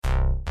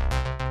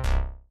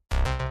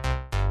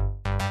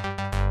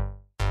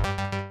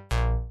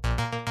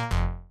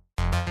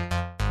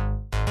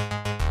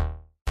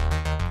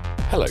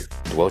Hello,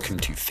 and welcome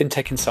to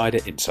FinTech Insider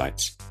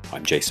Insights.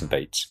 I'm Jason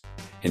Bates.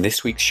 In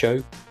this week's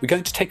show, we're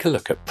going to take a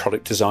look at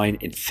product design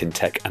in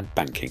fintech and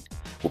banking.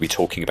 We'll be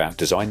talking about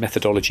design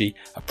methodology,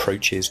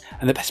 approaches,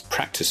 and the best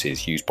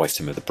practices used by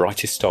some of the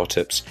brightest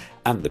startups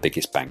and the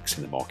biggest banks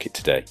in the market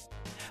today.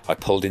 I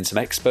pulled in some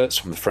experts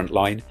from the front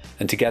line,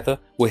 and together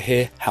we'll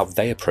hear how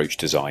they approach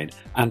design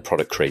and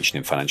product creation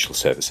in financial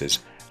services,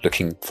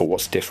 looking for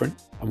what's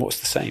different and what's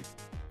the same.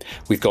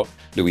 We've got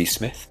Louise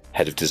Smith,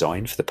 Head of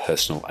Design for the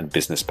Personal and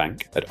Business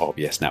Bank at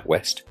RBS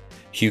NatWest,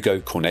 Hugo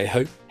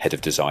Cornejo, Head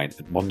of Design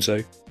at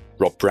Monzo,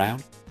 Rob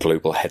Brown,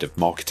 Global Head of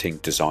Marketing,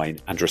 Design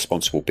and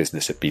Responsible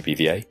Business at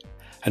BBVA,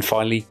 and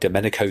finally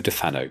Domenico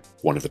Defano,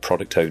 one of the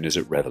product owners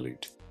at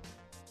Revolut.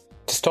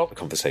 To start the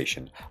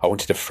conversation, I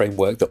wanted a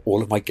framework that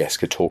all of my guests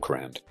could talk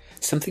around,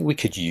 something we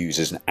could use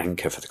as an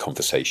anchor for the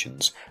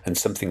conversations, and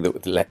something that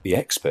would let the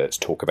experts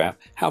talk about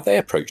how they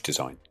approach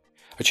design.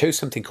 I chose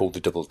something called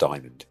the Double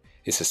Diamond.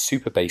 It's a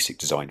super basic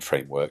design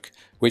framework,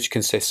 which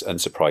consists,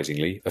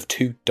 unsurprisingly, of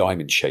two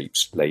diamond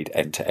shapes laid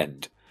end to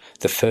end.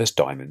 The first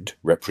diamond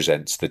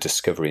represents the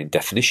discovery and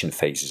definition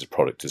phases of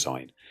product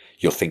design.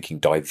 Your thinking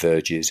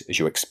diverges as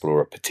you explore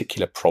a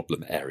particular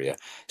problem area,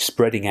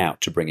 spreading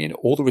out to bring in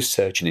all the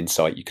research and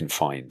insight you can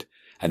find,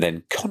 and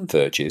then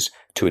converges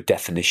to a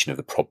definition of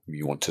the problem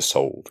you want to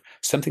solve,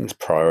 something that's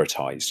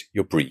prioritized,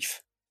 your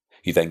brief.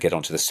 You then get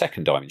onto the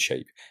second diamond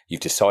shape.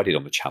 You've decided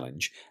on the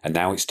challenge, and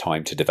now it's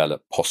time to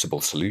develop possible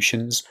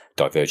solutions,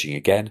 diverging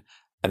again,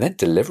 and then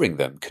delivering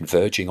them,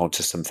 converging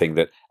onto something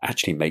that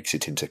actually makes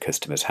it into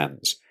customers'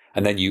 hands.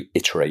 And then you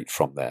iterate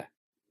from there.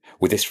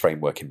 With this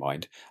framework in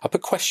mind, I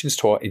put questions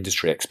to our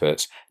industry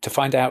experts to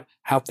find out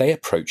how they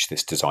approach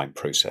this design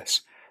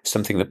process,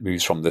 something that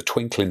moves from the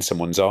twinkle in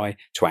someone's eye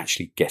to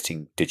actually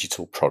getting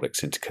digital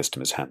products into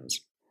customers'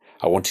 hands.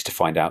 I wanted to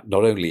find out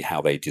not only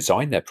how they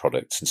design their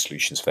products and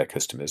solutions for their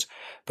customers,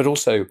 but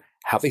also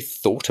how they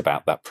thought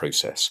about that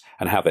process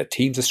and how their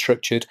teams are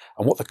structured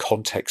and what the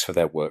context for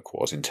their work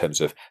was in terms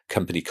of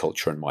company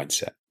culture and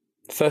mindset.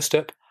 First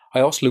up,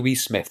 I asked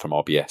Louise Smith from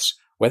RBS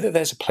whether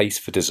there's a place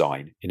for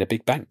design in a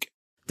big bank.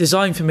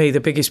 Design for me, the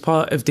biggest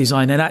part of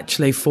design, and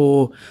actually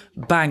for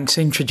banks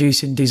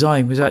introducing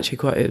design was actually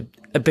quite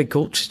a big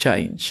culture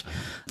change.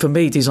 For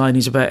me, design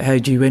is about how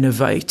do you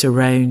innovate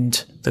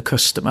around the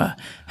customer?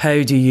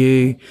 How do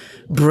you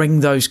bring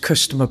those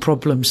customer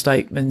problem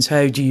statements?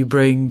 How do you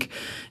bring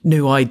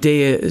new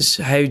ideas?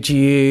 How do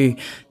you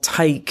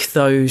take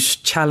those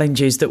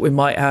challenges that we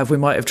might have? We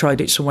might have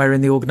tried it somewhere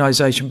in the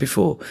organisation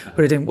before,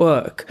 but it didn't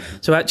work.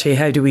 So actually,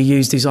 how do we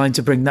use design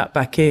to bring that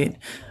back in?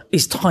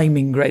 Is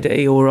timing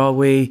ready, or are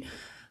we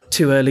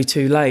too early,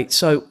 too late?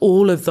 So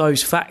all of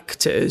those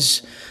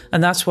factors,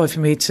 and that's why for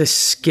me it's a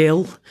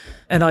skill,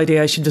 and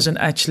ideation doesn't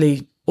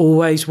actually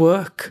always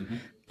work,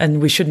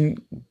 and we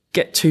shouldn't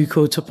get too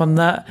caught up on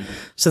that.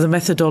 So the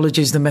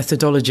methodology is the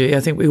methodology. I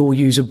think we all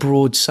use a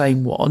broad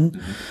same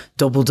one.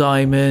 Double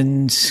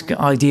diamond,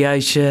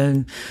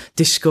 ideation,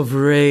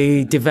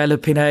 discovery,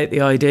 developing out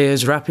the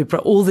ideas,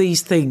 all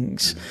these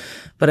things.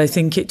 But I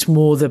think it's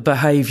more the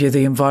behaviour,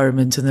 the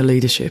environment and the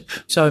leadership.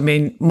 So, I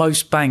mean,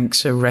 most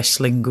banks are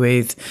wrestling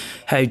with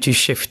how do you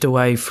shift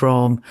away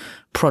from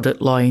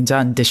product lines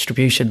and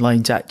distribution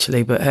lines,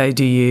 actually, but how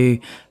do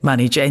you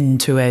manage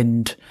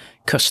end-to-end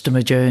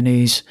customer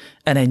journeys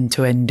and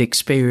end-to-end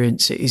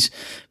experiences?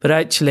 But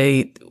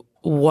actually,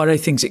 what I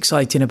think is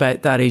exciting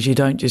about that is you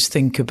don't just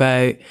think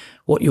about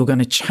what you're going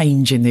to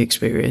change in the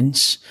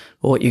experience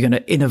or what you're going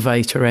to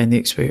innovate around the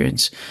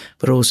experience,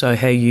 but also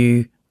how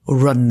you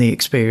run the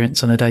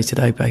experience on a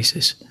day-to-day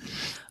basis.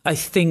 I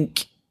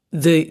think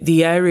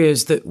the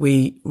areas that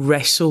we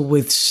wrestle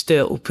with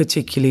still,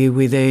 particularly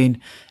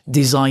within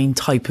design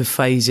type of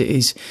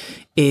phases,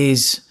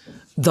 is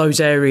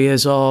those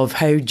areas of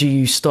how do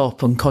you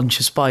stop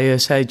unconscious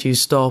bias? How do you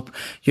stop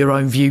your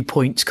own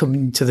viewpoints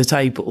coming to the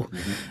table?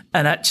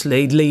 And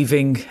actually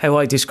leaving, how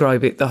I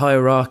describe it, the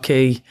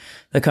hierarchy,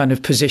 the kind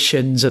of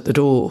positions at the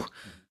door.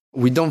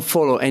 We don't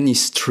follow any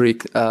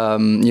strict,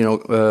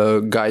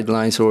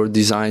 guidelines or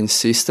design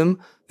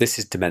system. This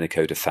is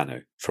Domenico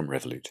Defano from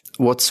Revolut.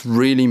 What's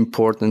really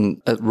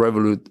important at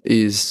Revolut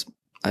is,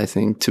 I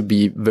think, to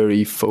be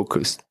very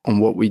focused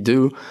on what we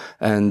do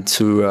and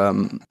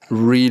to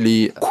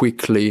really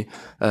quickly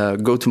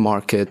go to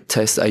market,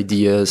 test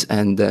ideas,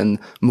 and then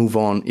move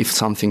on if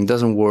something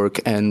doesn't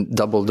work and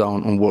double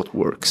down on what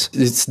works.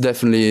 It's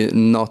definitely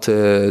not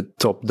a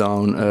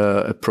top-down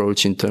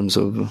approach in terms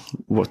of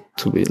what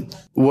to build.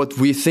 What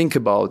we think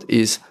about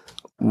is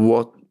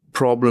what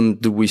problem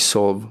do we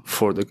solve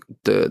for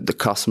the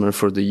customer,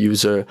 for the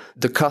user.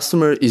 The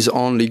customer is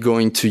only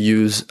going to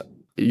use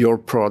your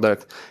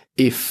product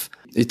if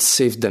it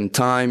saves them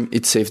time,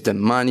 it saves them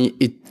money,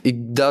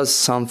 it does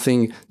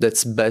something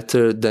that's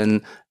better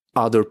than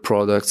other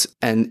products.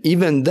 And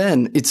even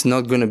then, it's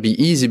not going to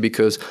be easy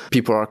because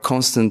people are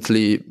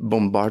constantly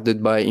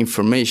bombarded by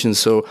information.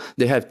 So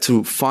they have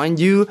to find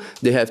you,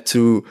 they have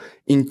to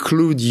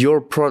include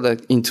your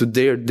product into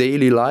their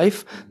daily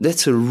life.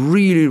 That's a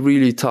really,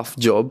 really tough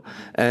job.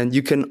 And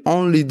you can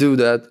only do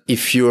that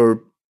if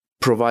you're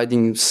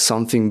providing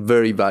something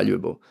very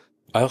valuable.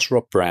 I asked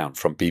Rob Brown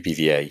from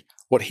BBVA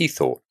what he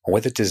thought on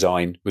whether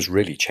design was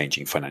really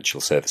changing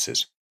financial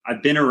services.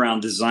 I've been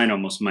around design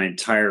almost my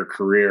entire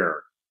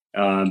career,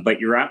 but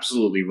you're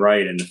absolutely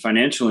right. In the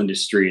financial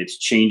industry, it's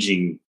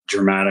changing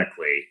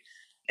dramatically.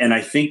 And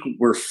I think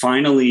we're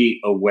finally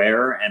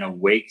aware and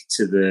awake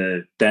to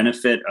the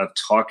benefit of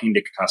talking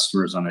to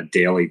customers on a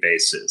daily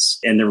basis.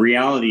 And the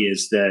reality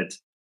is that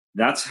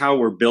that's how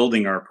we're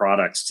building our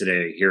products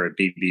today here at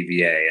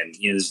BBVA. And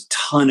there's a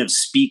ton of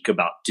speak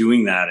about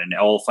doing that in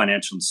all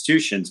financial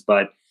institutions,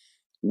 but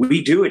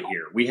we do it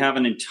here. We have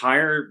an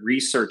entire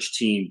research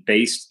team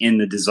based in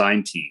the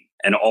design team.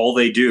 And all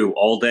they do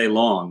all day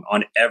long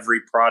on every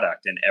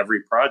product and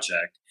every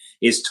project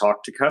is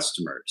talk to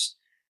customers.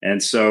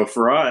 And so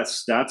for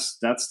us, that's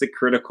the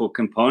critical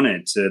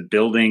component to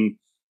building,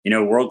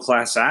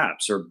 world-class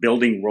apps or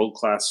building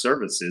world-class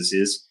services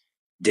is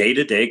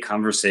day-to-day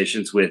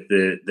conversations with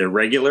the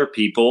regular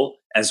people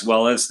as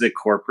well as the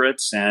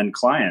corporates and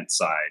client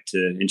side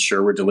to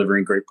ensure we're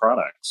delivering great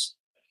products.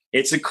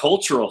 It's a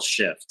cultural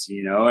shift,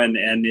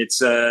 and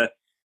it's a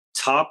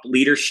top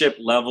leadership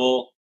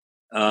level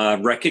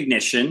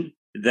recognition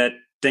that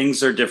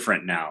things are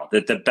different now,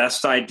 that the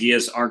best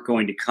ideas aren't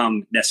going to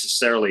come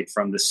necessarily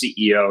from the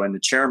CEO and the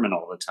chairman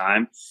all the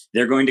time.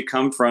 They're going to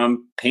come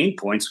from pain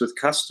points with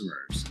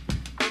customers.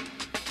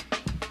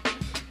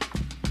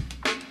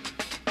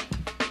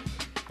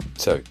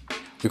 So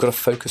we've got to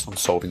focus on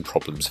solving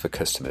problems for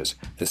customers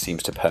that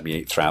seems to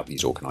permeate throughout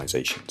these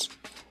organisations.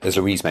 As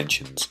Louise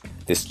mentions,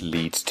 this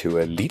leads to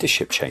a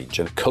leadership change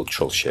and a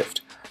cultural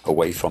shift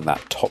away from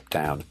that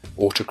top-down,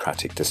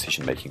 autocratic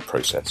decision-making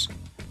process.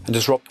 And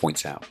as Rob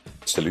points out,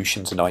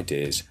 solutions and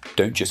ideas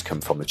don't just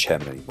come from the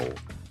chairman anymore,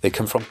 they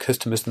come from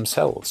customers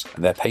themselves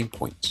and their pain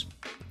points.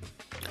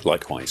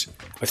 Likewise,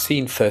 I've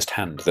seen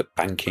firsthand that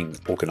banking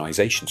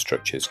organisation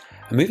structures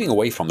are moving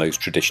away from those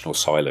traditional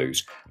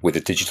silos with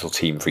a digital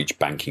team for each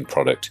banking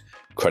product,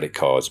 credit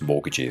cards,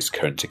 mortgages,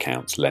 current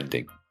accounts,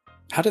 lending.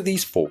 How do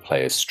these four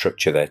players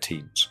structure their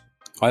teams?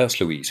 I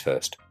asked Louise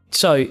first.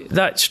 So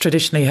that's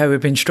traditionally how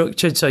we've been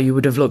structured. So you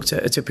would have looked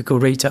at a typical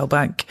retail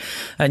bank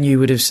and you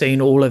would have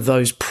seen all of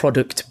those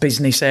product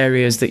business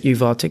areas that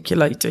you've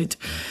articulated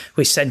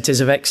with centres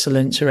of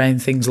excellence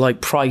around things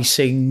like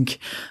pricing,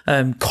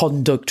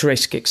 conduct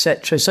risk,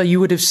 etc. So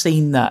you would have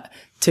seen that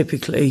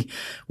typically.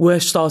 We're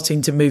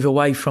starting to move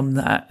away from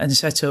that and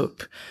set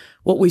up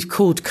what we've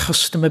called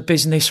customer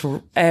business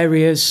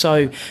areas.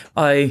 So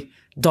I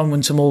don't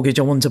want a mortgage.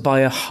 I want to buy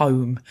a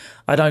home.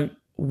 I don't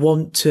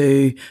want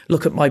to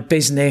look at my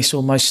business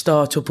or my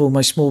startup or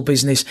my small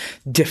business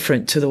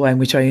different to the way in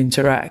which I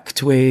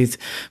interact with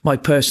my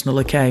personal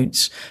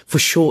accounts for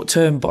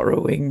short-term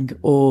borrowing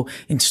or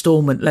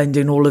installment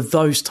lending, all of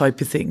those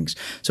type of things.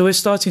 So we're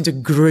starting to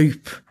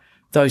group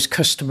those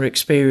customer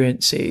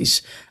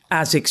experiences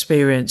as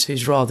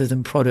experiences rather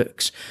than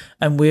products.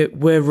 And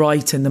we're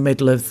right in the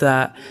middle of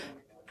that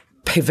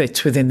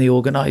pivot within the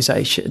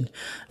organisation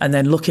and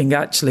then looking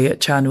actually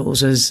at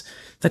channels as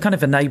the kind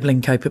of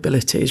enabling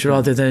capabilities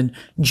rather than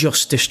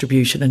just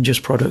distribution and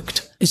just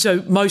product.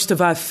 So most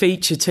of our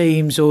feature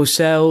teams or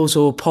cells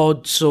or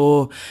pods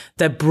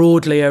they're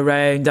broadly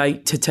around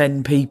 8 to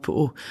 10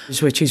 people,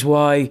 which is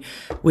why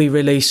we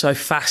release so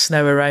fast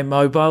now around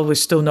mobile. We're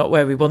still not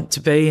where we want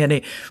to be and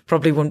it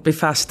probably wouldn't be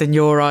fast in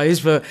your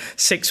eyes, but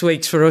 6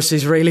 weeks for us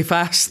is really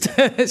fast.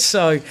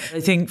 So I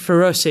think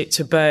for us it's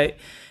about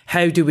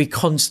how do we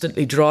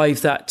constantly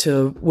drive that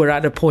to we're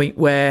at a point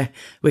where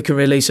we can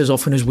release as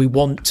often as we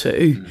want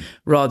to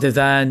rather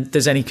than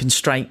there's any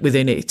constraint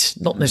within it.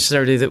 Not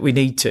necessarily that we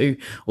need to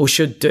or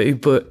should do,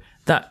 but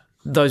that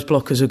those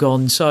blockers are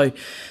gone. So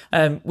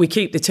we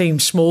keep the team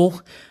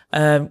small.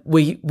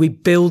 We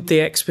build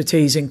the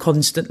expertise in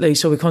constantly.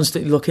 So we're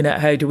constantly looking at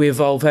how do we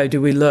evolve, how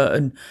do we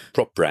learn.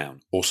 Rob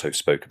Brown also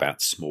spoke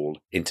about small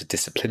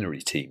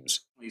interdisciplinary teams.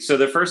 So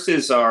the first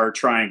is our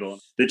triangle.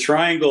 The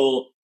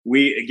triangle,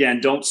 we,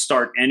 again, don't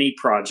start any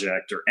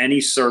project or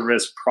any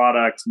service,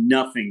 product,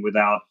 nothing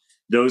without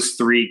those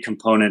three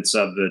components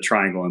of the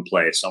triangle in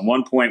place. On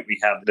one point, we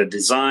have the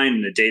design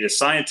and the data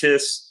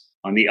scientists.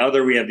 On the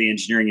other, we have the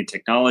engineering and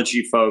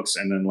technology folks.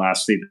 And then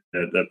lastly,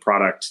 the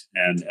product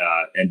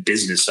and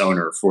business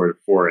owner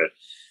for it.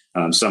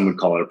 Some would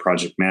call it a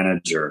project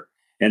manager.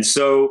 And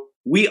so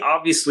we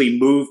obviously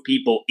move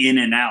people in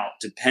and out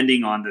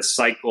depending on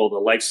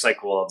the life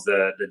cycle of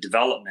the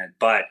development.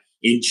 But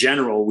in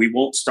general, we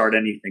won't start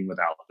anything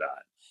without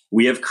that.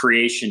 We have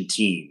creation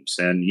teams.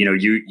 And,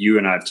 you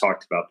and I have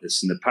talked about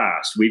this in the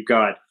past. We've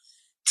got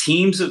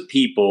teams of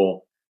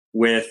people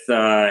with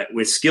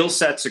skill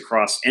sets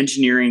across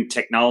engineering,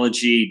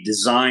 technology,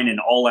 design, and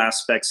all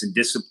aspects and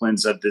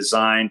disciplines of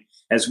design,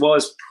 as well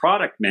as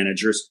product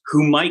managers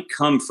who might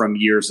come from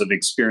years of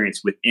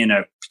experience within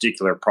a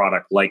particular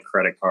product like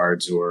credit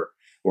cards or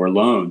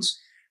loans.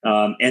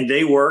 And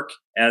they work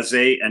as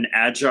an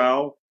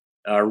agile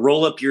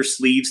roll up your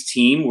sleeves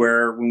team,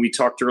 where when we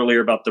talked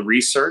earlier about the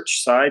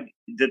research side,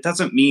 that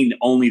doesn't mean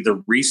only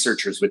the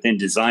researchers within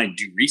design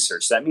do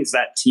research. That means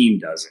that team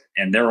does it,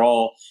 and they're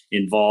all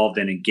involved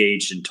and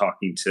engaged in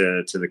talking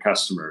to the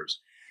customers.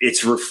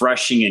 It's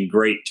refreshing and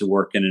great to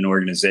work in an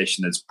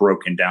organization that's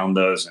broken down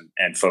those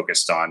and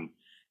focused on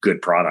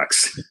good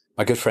products.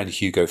 My good friend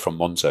Hugo from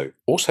Monzo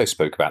also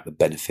spoke about the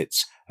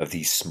benefits of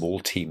these small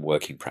team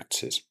working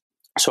practices.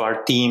 So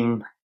our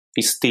team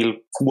is still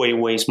way,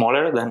 way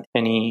smaller than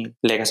any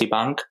legacy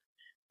bank.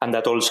 And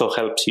that also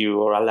helps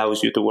you or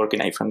allows you to work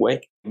in a different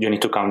way. You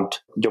need to count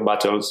your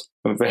battles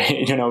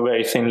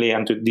very thinly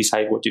and to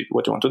decide what you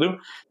want to do.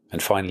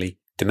 And finally,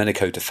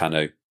 Domenico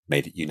Defano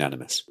made it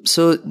unanimous.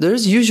 So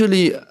there's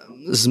usually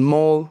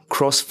small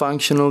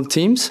cross-functional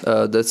teams.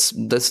 That's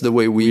the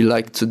way we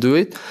like to do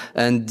it.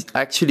 And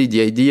actually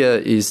the idea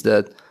is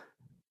that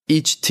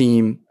each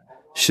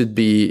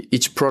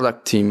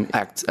product team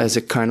acts as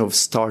a kind of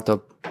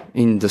startup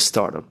in the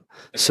startup.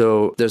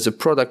 So there's a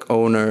product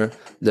owner,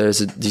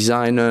 there's a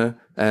designer,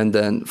 and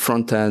then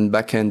front-end,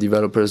 back-end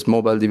developers,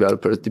 mobile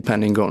developers,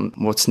 depending on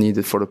what's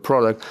needed for the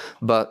product.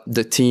 But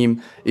the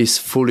team is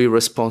fully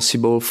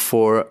responsible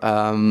for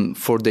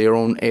their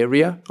own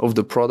area of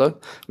the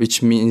product,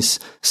 which means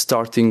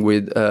starting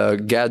with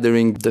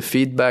gathering the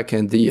feedback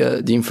and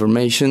the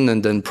information,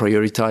 and then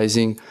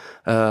prioritizing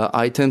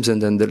items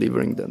and then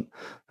delivering them.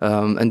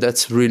 And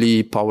that's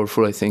really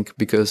powerful, I think,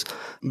 because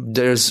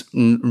there's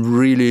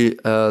really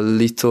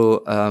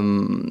little,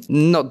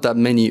 not that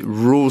many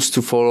rules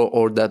to follow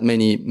or that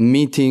many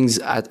meetings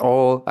at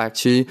all,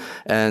 actually.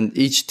 And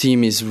each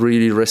team is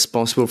really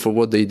responsible for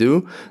what they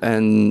do.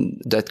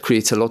 And that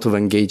creates a lot of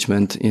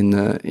engagement in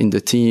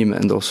the team,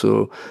 and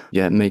also,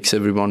 makes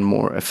everyone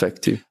more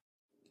effective.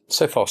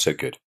 So far, so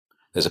good.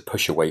 There's a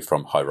push away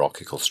from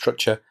hierarchical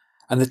structure,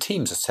 and the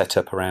teams are set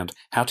up around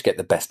how to get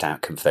the best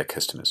outcome for their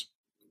customers.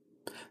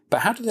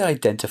 But how do they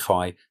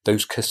identify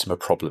those customer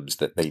problems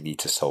that they need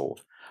to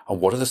solve? And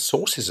what are the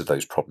sources of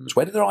those problems?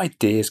 Where do their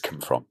ideas come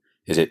from?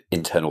 Is it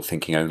internal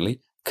thinking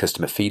only,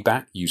 customer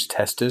feedback, use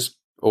testers,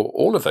 or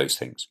all of those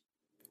things?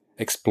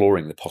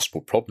 Exploring the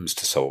possible problems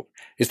to solve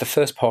is the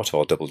first part of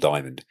our Double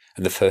Diamond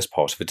and the first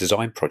part of a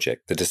design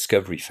project, the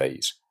discovery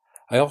phase.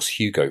 I asked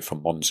Hugo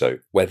from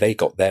Monzo where they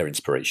got their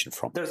inspiration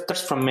from.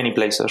 There's from many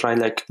places, right?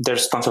 Like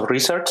there's tons of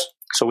research.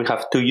 So we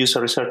have 2 user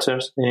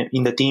researchers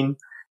in the team,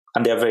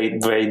 and they are very,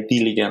 very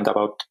diligent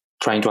about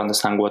trying to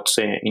understand what's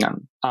in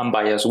an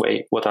unbiased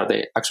way, what are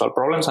the actual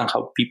problems and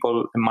how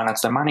people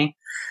manage their money.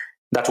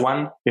 That's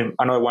one.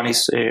 Another one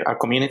is our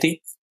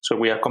community. So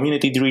we are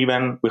community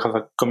driven. We have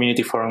a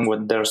community forum where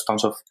there's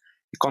tons of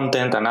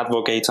content and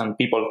advocates and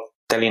people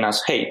telling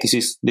us, hey,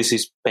 this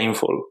is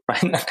painful,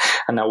 right?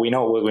 And now we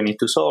know what we need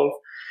to solve.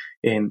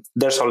 And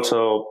there's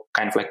also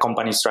kind of like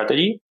company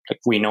strategy.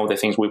 Like we know the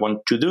things we want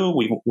to do.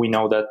 We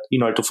know that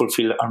in order to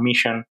fulfill our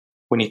mission,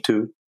 we need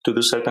to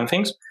do certain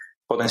things,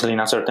 potentially in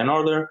a certain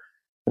order.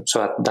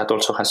 So that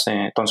also has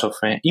tons of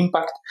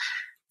impact.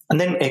 And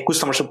then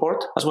customer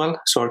support as well.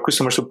 So our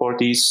customer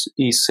support is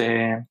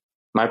in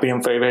my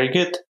opinion, very, very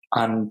good.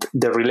 And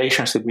the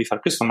relationship with our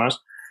customers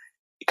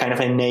kind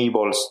of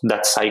enables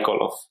that cycle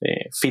of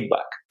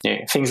feedback.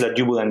 Things that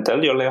you wouldn't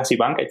tell your legacy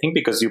bank, I think,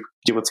 because you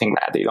would think,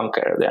 they don't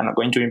care. They are not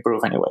going to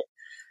improve anyway.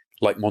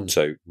 Like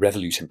Monzo,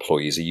 Revolut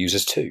employees are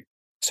users too.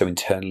 So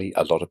internally,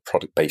 a lot of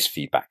product-based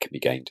feedback can be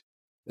gained.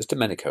 As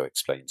Domenico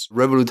explains.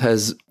 Revolut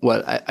has,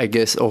 I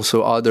guess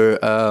also other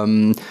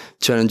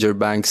challenger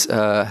banks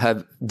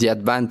have the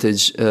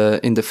advantage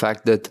in the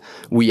fact that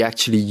we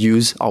actually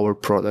use our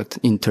product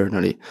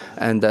internally.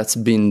 And that's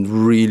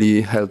been really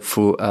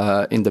helpful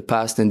in the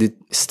past, and it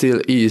still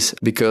is,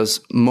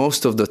 because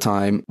most of the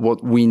time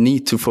what we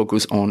need to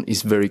focus on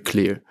is very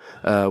clear.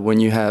 When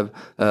you have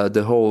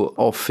the whole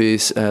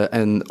office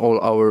and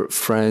all our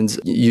friends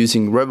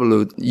using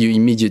Revolut, you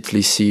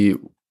immediately see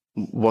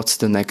what's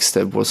the next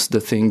step, what's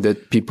the thing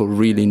that people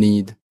really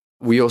need.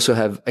 We also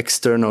have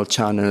external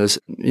channels,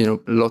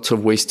 lots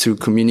of ways to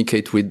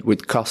communicate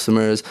with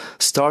customers,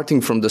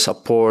 starting from the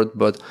support,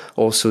 but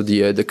also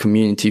the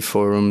community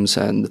forums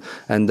and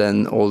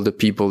then all the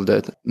people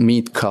that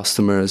meet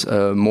customers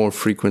more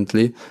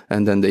frequently,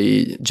 and then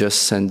they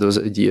just send those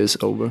ideas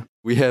over.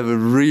 We have a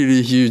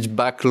really huge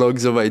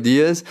backlogs of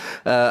ideas.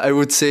 I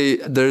would say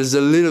there's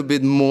a little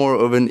bit more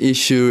of an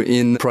issue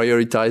in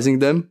prioritizing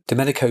them.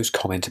 Domenico's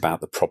comment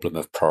about the problem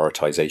of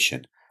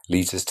prioritization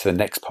leads us to the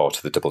next part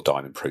of the Double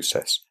Diamond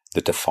process,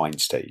 the define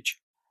stage.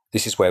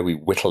 This is where we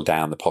whittle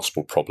down the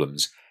possible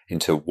problems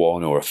into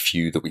one or a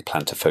few that we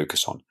plan to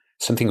focus on,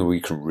 something that we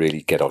can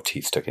really get our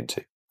teeth stuck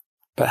into.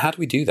 But how do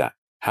we do that?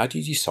 How do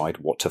you decide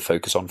what to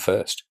focus on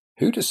first?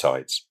 Who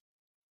decides?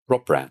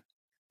 Rob Brown.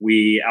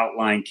 We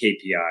outline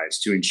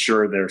KPIs to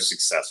ensure they're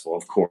successful,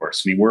 of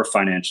course. I mean, we're a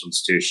financial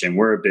institution,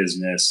 we're a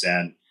business,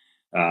 and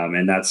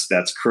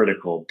that's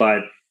critical.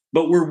 But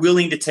we're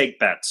willing to take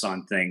bets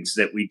on things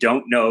that we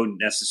don't know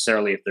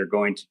necessarily if they're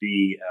going to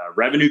be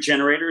revenue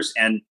generators.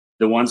 And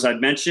the ones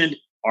I've mentioned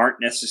aren't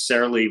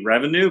necessarily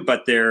revenue,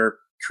 but they're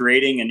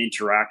creating an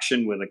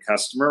interaction with a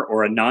customer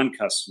or a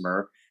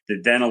non-customer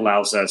that then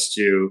allows us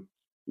to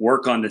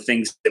work on the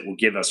things that will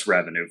give us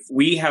revenue.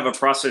 We have a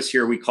process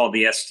here we call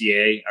the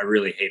SDA. I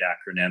really hate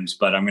acronyms,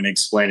 but I'm going to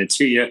explain it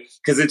to you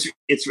because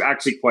it's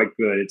actually quite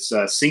good. It's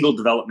a single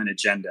development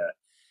agenda.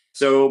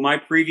 So my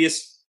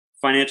previous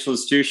financial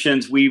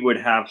institutions, we would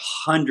have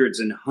hundreds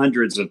and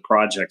hundreds of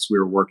projects we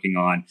were working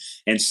on.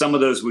 And some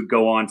of those would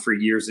go on for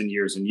years and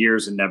years and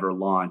years and never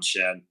launch.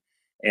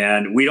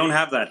 And we don't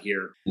have that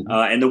here.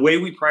 And the way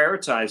we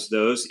prioritize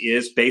those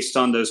is based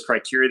on those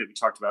criteria that we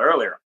talked about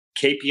earlier.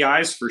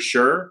 KPIs for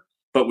sure,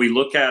 but we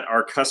look at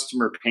our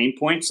customer pain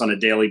points on a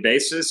daily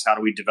basis. How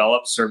do we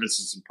develop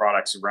services and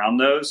products around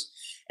those?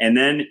 And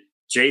then,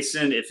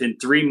 Jason, if in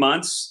 3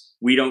 months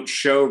we don't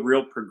show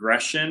real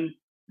progression,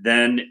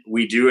 then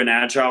we do an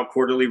agile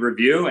quarterly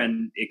review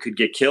and it could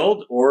get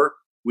killed, or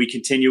we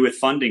continue with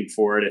funding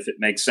for it if it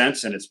makes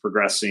sense and it's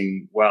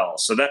progressing well.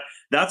 So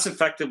that's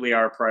effectively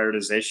our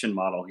prioritization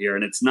model here.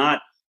 And it's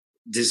not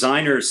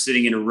designers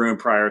sitting in a room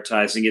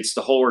prioritizing, it's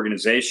the whole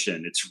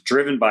organization. It's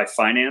driven by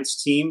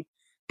finance team,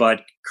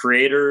 but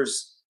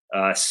creators,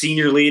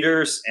 senior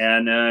leaders,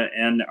 and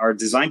our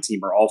design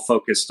team are all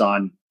focused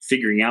on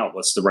figuring out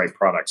what's the right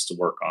products to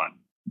work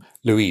on.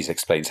 Louise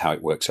explains how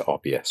it works at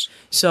RBS.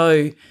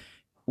 So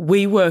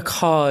we work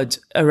hard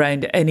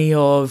around any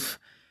of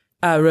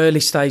our early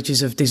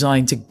stages of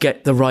design to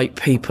get the right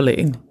people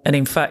in. And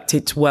in fact,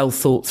 it's well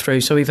thought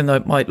through. So even though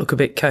it might look a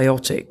bit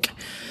chaotic,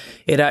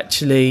 it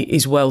actually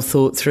is well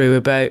thought through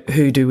about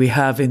who do we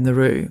have in the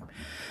room,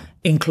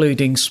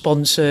 including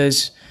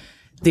sponsors,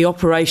 the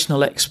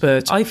operational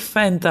experts. I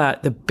found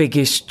that the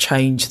biggest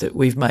change that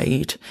we've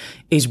made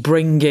is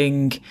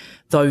bringing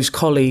those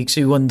colleagues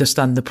who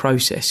understand the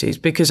processes,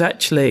 because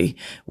actually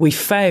we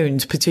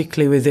found,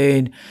 particularly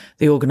within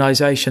the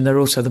organisation, they're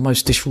also the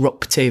most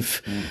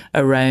disruptive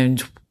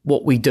around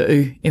what we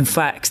do. In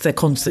fact, they're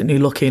constantly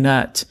looking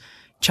at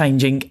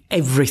changing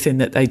everything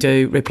that they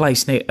do,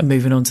 replacing it and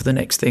moving on to the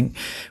next thing,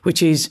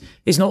 which is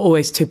not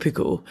always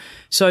typical.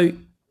 So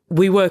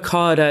we work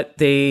hard at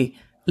the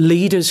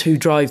leaders who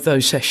drive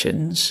those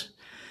sessions,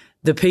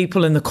 the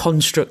people and the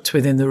construct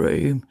within the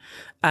room,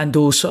 and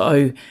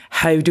also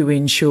how do we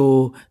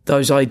ensure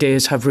those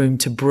ideas have room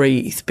to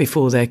breathe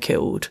before they're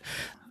killed.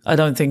 I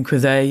don't think we're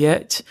there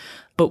yet,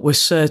 but we're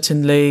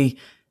certainly,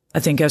 I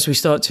think as we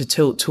start to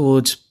tilt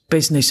towards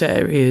business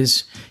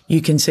areas,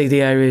 you can see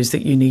the areas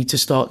that you need to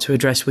start to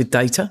address with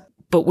data.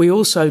 But we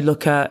also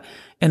look at,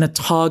 in a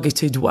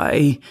targeted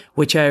way,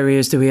 which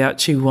areas do we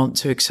actually want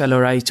to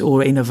accelerate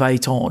or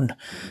innovate on?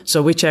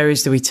 So which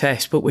areas do we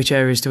test, but which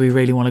areas do we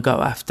really want to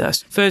go after?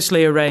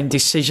 Firstly, around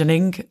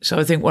decisioning. So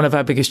I think one of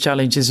our biggest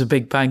challenges as a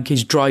big bank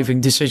is driving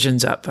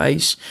decisions at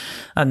pace.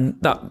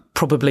 And that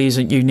probably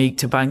isn't unique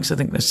to banks. I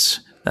think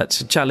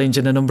that's a challenge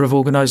in a number of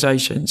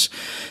organisations.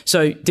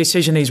 So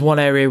decision is one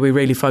area we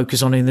really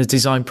focus on in the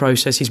design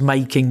process, is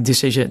making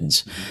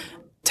decisions,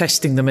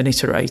 testing them and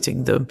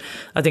iterating them.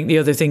 I think the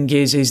other thing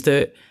is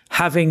that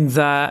having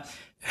that,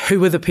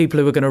 who are the people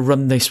who are going to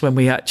run this when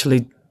we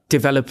actually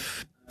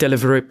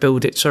deliver it,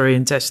 build it,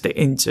 and test it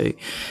into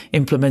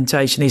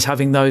implementation, is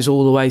having those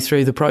all the way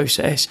through the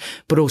process,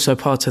 but also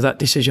part of that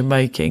decision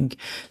making.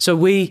 So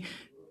we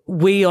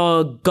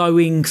are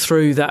going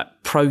through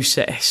that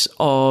process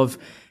of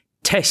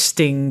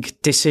testing,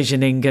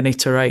 decisioning and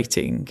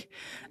iterating,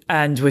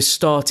 and we're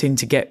starting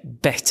to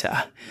get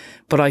better.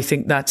 But I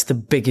think that's the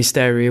biggest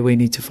area we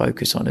need to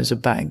focus on as a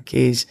bank,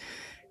 is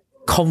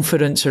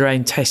confidence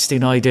around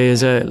testing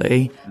ideas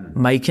early,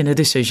 making a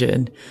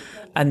decision,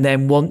 and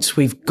then once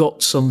we've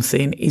got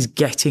something, is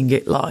getting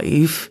it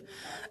live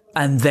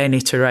and then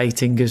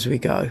iterating as we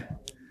go,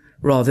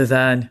 rather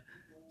than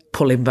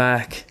pulling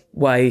back,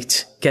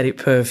 wait, get it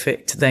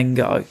perfect, then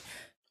go.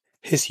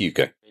 Here's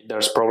Hugo.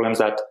 There's problems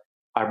that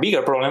are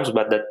bigger problems,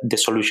 but that the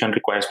solution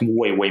requires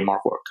way, way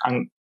more work.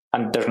 And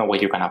there's no way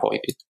you can avoid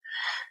it.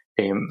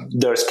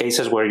 There's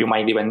cases where you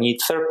might even need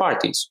third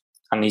parties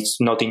and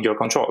it's not in your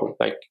control.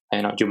 Like,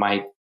 you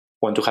might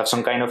want to have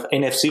some kind of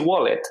NFC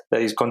wallet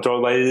that is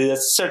controlled by a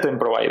certain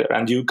provider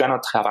and you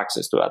cannot have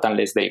access to that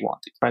unless they want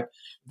it, right?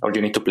 Or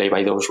you need to play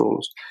by those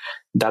rules.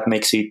 That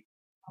makes it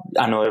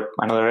another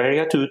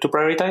area to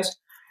prioritize.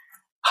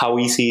 How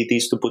easy it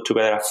is to put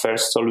together a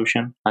first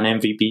solution, an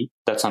MVP.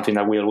 That's something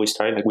that we always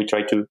try. Like, we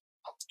try to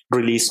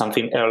release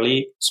something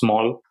early,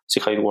 small, see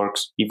how it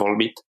works,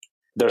 evolve it.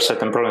 There are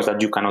certain problems that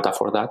you cannot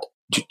afford that.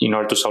 In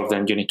order to solve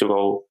them, you need to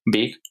go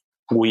big.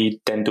 We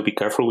tend to be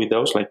careful with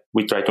those. Like,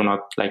 we try to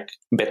not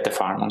bet the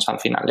farm on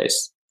something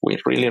unless we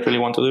really, really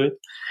want to do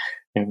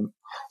it.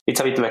 It's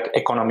a bit like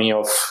economy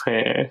of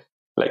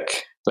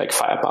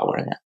firepower.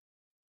 Yeah.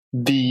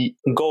 The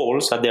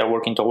goals that they are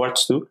working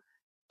towards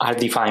are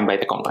defined by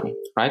the company,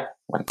 right?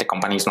 When the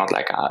company is not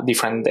like a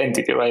different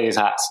entity, right? It's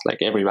us, like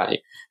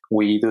everybody.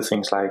 We do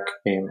things like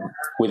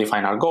we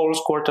define our goals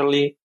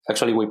quarterly.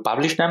 Actually, we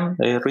published them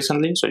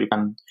recently, so you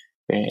can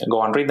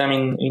go and read them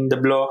in the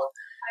blog.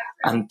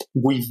 And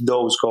with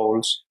those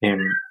goals,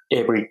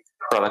 every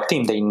product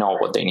team, they know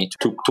what they need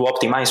to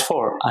optimize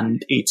for,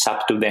 and it's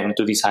up to them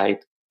to decide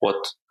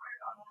what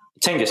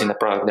changes in the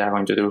product they are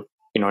going to do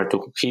in order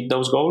to hit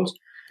those goals.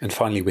 And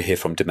finally, we hear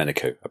from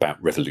Domenico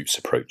about Revolut's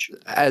approach.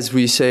 As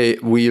we say,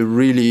 we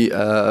really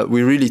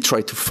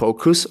try to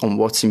focus on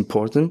what's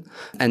important.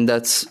 And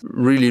that's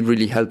really,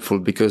 really helpful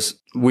because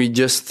we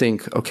just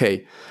think,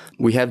 okay,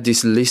 we have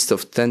this list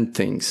of 10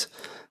 things,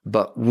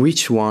 but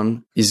which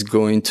one is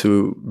going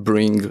to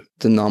bring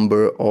the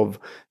number of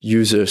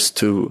users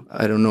to,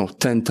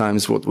 10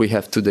 times what we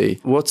have today?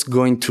 What's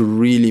going to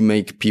really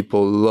make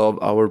people love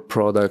our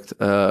product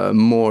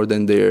more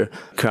than their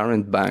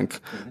current bank?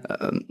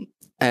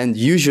 And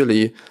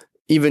usually,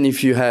 even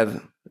if you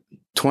have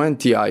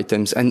 20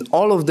 items and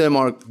all of them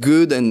are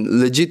good and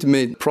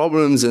legitimate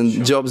problems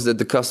and jobs that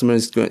the customer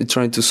is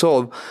trying to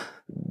solve,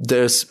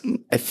 there's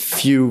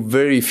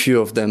very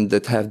few of them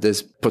that have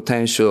this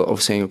potential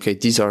of saying, okay,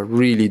 these are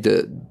really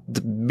the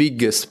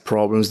biggest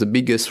problems, the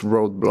biggest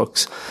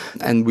roadblocks.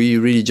 And we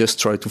really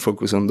just try to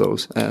focus on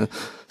those.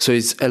 So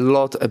it's a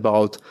lot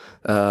about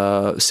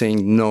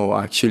saying no,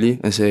 actually,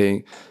 and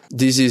saying,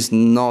 this is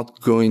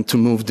not going to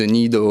move the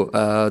needle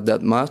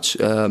that much.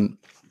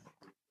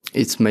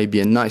 It's maybe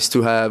a nice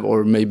to have,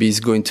 or maybe it's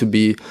going to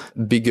be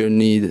bigger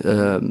need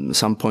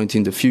some point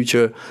in the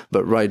future.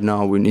 But right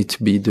now we need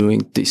to be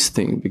doing this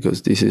thing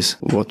because this is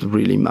what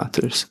really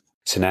matters.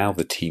 So now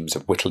the teams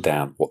have whittled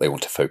down what they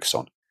want to focus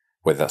on,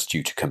 whether that's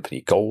due to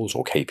company goals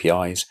or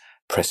KPIs,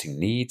 pressing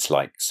needs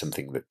like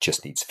something that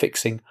just needs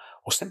fixing,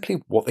 or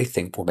simply what they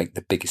think will make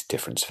the biggest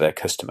difference for their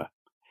customer.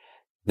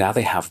 Now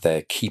they have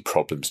their key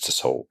problems to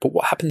solve, but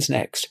what happens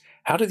next?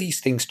 How do these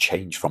things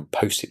change from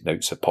post-it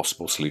notes of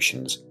possible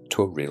solutions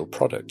to a real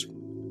product?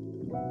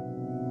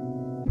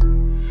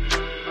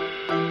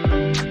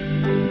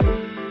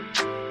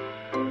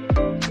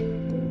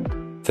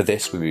 For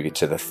this, we move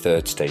into the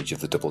third stage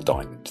of the double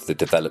diamond, the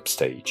develop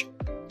stage.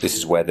 This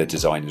is where the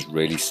designers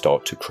really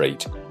start to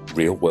create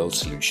real-world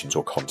solutions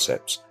or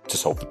concepts to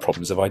solve the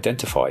problems they've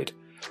identified,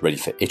 ready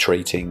for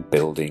iterating,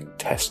 building,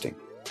 testing.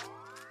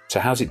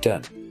 So how's it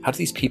done? How do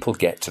these people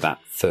get to that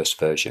first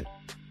version?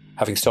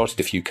 Having started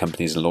a few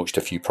companies and launched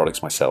a few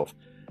products myself,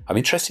 I'm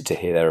interested to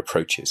hear their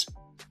approaches.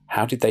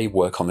 How did they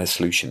work on their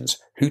solutions?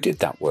 Who did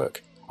that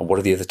work? And what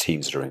are the other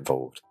teams that are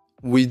involved?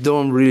 We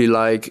don't really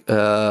like,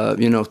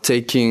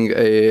 taking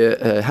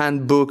a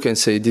handbook and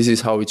say, this is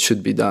how it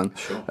should be done.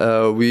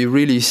 Sure. We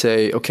really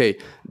say, okay,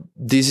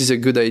 this is a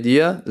good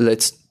idea.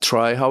 Let's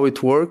try how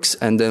it works.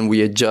 And then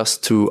we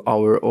adjust to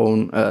our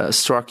own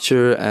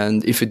structure.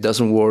 And if it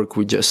doesn't work,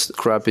 we just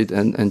scrap it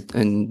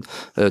and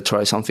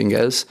try something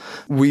else.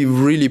 We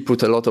really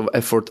put a lot of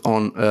effort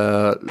on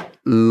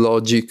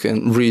logic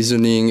and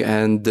reasoning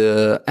and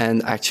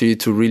actually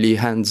to really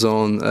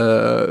hands-on,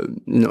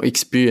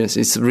 experience.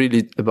 It's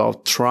really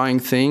about trying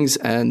things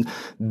and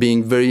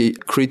being very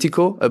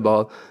critical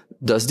about,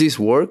 does this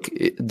work?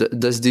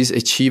 Does this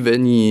achieve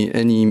any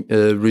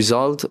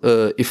result?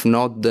 If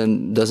not,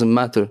 then doesn't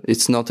matter.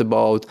 It's not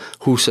about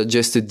who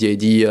suggested the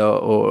idea,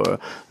 or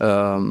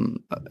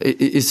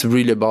it's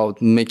really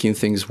about making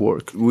things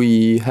work.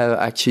 We have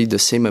actually the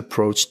same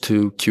approach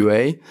to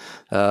QA.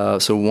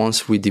 So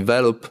once we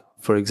develop,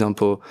 for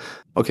example,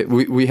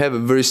 we have a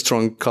very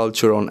strong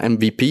culture on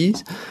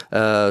MVPs.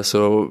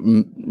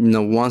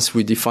 Once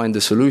we define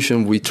the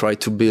solution, we try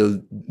to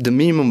build the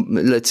minimum,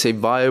 let's say,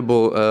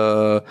 viable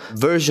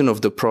version of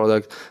the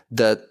product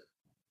that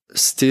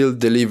still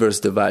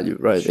delivers the value,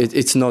 right?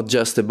 It's not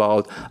just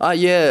about,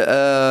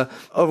 our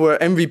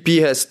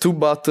MVP has 2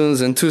 buttons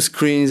and 2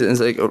 screens, and it's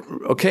like,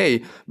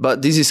 okay,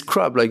 but this is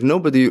crap. Like,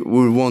 nobody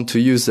will want to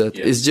use that.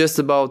 Yeah. It's just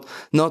about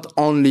not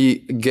only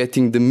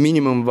getting the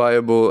minimum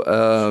viable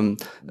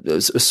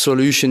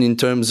solution in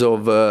terms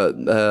of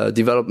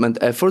development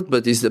effort,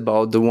 but it's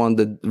about the one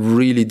that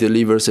really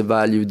delivers a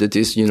value that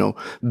is,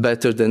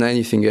 better than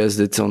anything else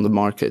that's on the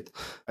market.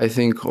 I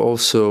think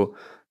also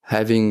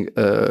having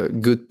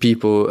good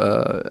people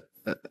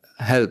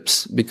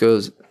helps,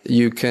 because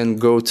you can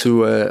go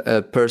to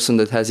a person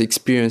that has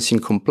experience in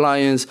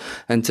compliance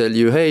and tell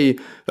you, hey,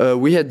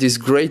 we had this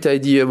great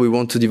idea, we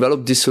want to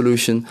develop this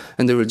solution,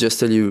 and they will just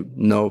tell you,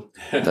 no,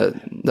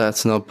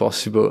 that's not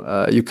possible,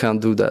 you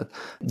can't do that.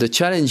 The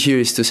challenge here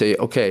is to say,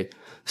 okay,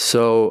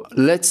 so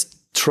let's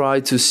try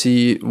to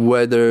see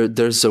whether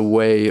there's a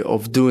way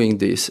of doing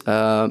this.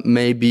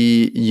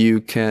 Maybe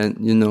you can,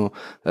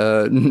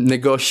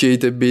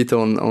 negotiate a bit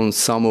on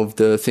some of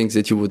the things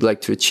that you would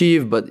like to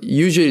achieve, but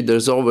usually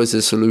there's always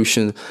a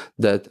solution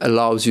that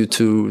allows you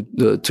to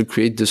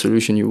create the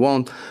solution you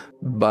want,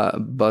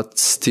 but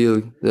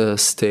still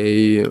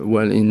stay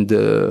well in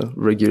the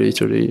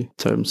regulatory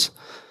terms.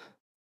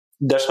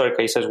 There's other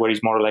cases where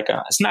it's more like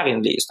a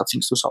snagging list of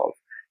things to solve.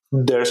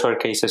 There's other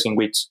cases in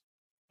which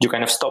you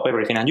kind of stop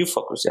everything and you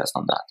focus just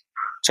on that.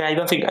 So I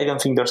don't think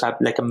there's a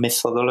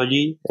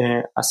methodology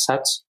as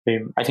such.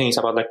 I think it's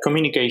about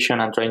communication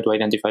and trying to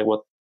identify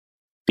what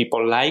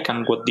people like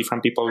and what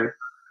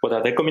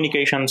are their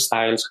communication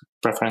styles,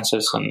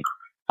 preferences,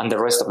 and the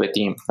rest of the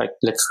team.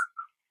 Let's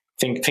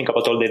think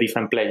about all the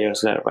different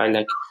players there, right?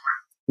 Like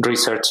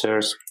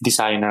researchers,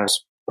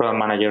 designers, product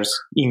managers,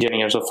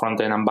 engineers of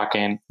front end and back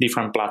end,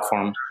 different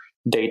platforms,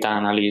 data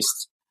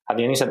analysts. At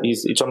the end,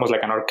 it's almost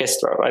like an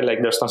orchestra, right?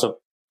 Like there's tons of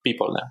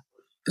people there.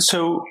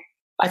 So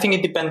I think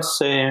it depends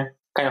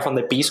kind of on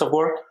the piece of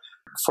work.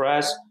 For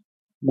us,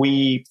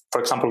 for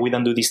example, we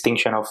don't do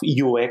distinction of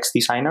UX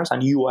designers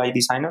and UI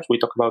designers. We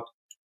talk about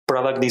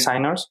product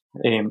designers.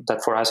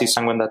 That for us is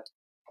someone that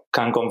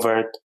can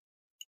convert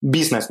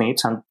business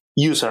needs and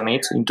user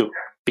needs into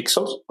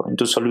pixels or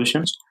into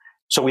solutions.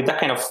 So with that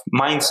kind of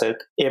mindset,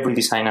 every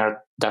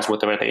designer does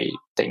whatever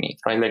they need,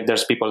 right? Like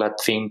there's people that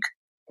think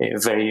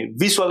very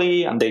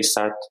visually and they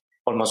start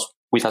almost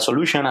with a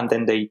solution and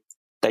then they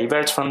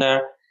diverge from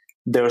there.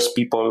 There's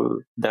people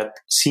that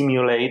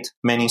simulate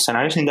many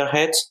scenarios in their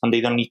heads and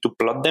they don't need to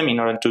plot them in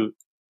order to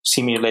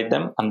simulate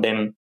them. And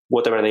then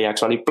whatever they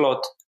actually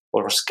plot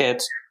or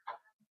sketch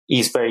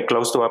is very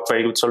close to a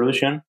very good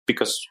solution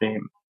because,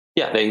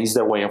 that is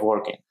their way of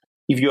working.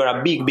 If you are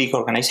a big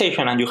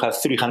organization and you have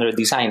 300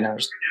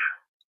 designers,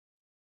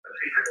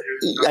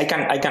 I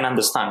can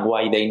understand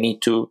why they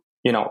need to,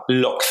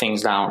 lock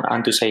things down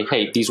and to say,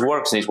 hey, this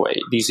works this way.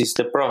 This is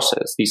the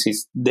process. This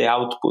is the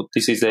output.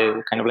 This is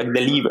the kind of like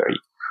delivery.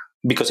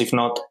 Because if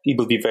not, it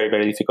would be very,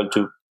 very difficult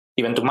to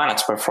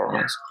manage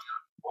performance.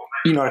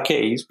 In our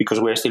case, because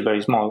we're still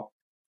very small,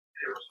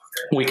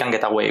 we can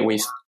get away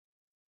with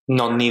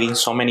not needing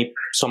so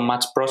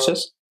much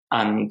process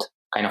and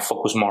kind of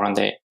focus more on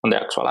the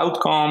actual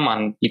outcome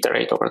and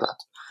iterate over that.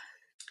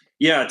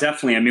 Yeah,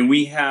 definitely. I mean,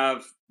 we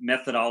have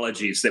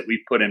methodologies that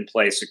we put in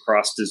place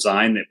across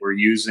design that we're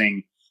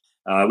using.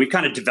 We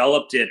kind of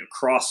developed it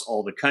across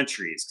all the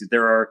countries.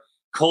 There are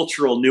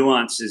cultural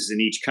nuances in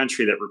each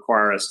country that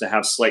require us to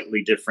have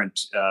slightly different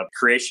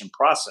creation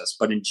process.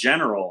 But in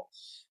general,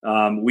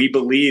 we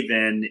believe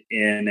in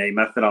a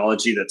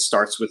methodology that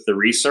starts with the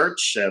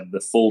research of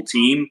the full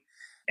team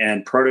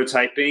and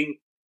prototyping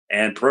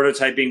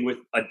with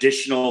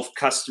additional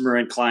customer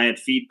and client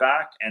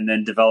feedback, and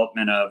then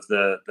development of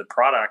the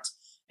product.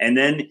 And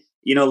then,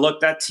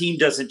 that team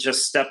doesn't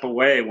just step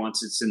away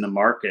once it's in the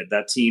market.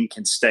 That team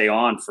can stay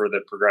on for the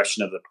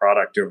progression of the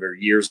product over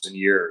years and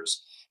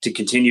years to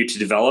continue to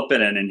develop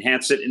it and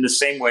enhance it in the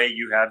same way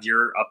you have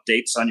your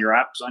updates on your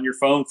apps on your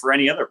phone for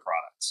any other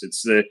products.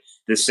 It's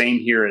the same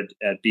here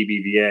at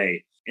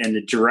BBVA. And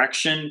the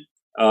direction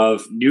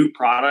of new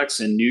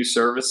products and new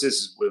services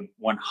is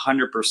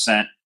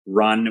 100%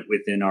 run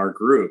within our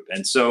group.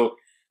 And so,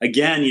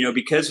 again,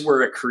 because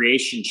we're a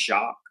creation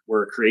shop,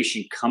 we're a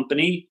creation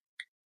company,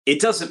 it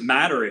doesn't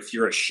matter if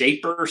you're a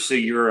shaper, so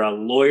you're a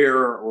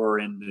lawyer or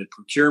in the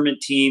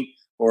procurement team,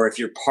 or if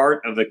you're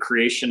part of the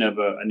creation of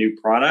a new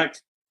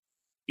product,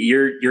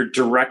 you're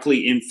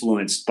directly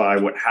influenced by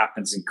what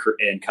happens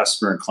in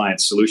customer and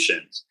client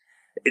solutions.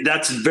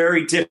 That's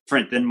very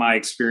different than my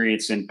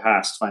experience in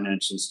past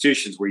financial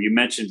institutions, where you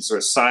mentioned sort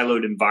of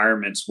siloed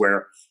environments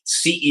where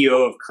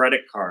CEO of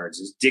credit cards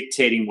is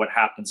dictating what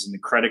happens in the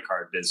credit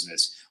card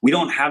business. We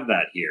don't have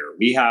that here.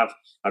 We have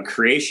a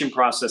creation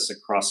process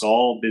across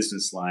all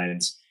business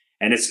lines,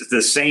 and it's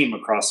the same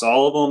across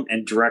all of them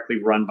and directly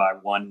run by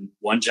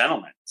one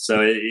gentleman.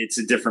 So it's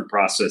a different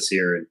process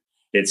here, and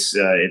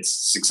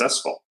it's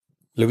successful.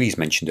 Louise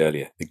mentioned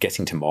earlier that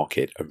getting to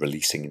market and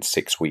releasing in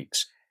 6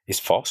 weeks is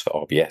fast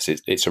for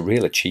RBS. It's a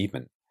real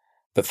achievement.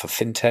 But for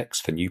fintechs,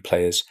 for new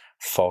players,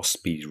 fast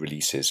speed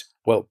releases,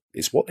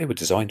 is what they were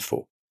designed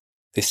for.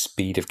 This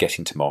speed of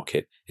getting to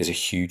market is a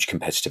huge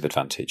competitive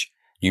advantage.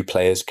 New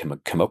players can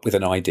come up with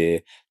an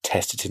idea,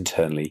 test it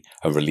internally,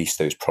 and release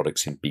those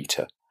products in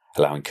beta,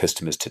 allowing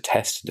customers to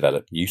test and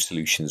develop new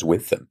solutions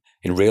with them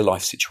in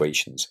real-life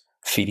situations,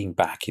 feeding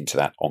back into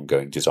that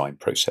ongoing design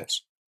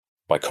process.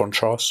 By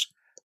contrast,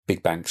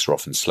 big banks are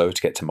often slower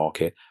to get to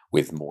market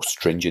with more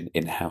stringent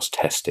in-house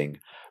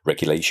testing,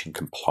 regulation,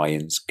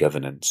 compliance,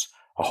 governance,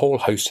 a whole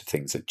host of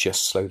things that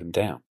just slow them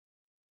down.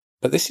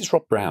 But this is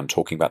Rob Brown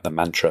talking about the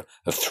mantra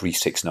of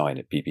 369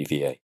 at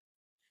BBVA.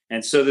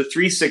 And so the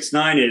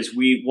 369 is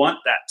we want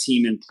that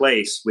team in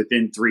place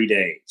within 3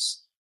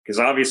 days, because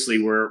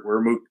obviously we're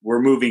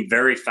moving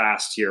very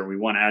fast here. We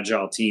want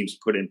agile teams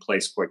put in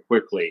place quite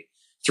quickly.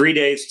 3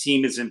 days,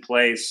 team is in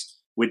place.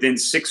 Within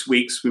 6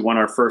 weeks, we want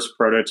our first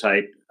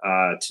prototype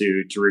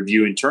to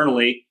review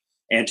internally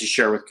and to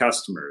share with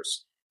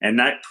customers. And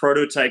that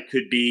prototype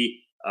could be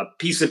a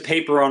piece of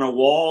paper on a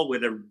wall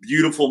with a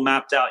beautiful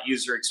mapped out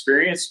user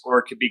experience, or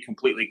it could be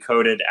completely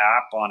coded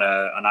app on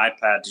an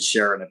iPad to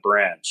share in a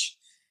branch.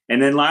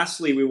 And then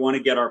lastly, we want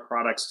to get our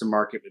products to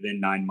market within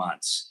 9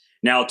 months.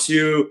 Now,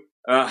 to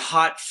a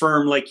hot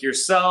firm like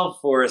yourself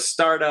or a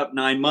startup,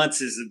 9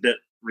 months is a bit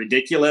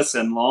ridiculous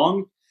and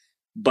long.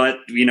 But,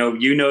 you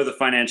know the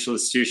financial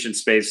institution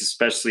space,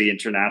 especially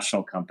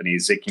international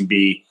companies, it can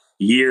be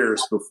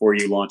years before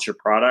you launch a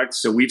product.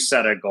 So we've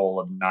set a goal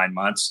of 9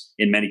 months.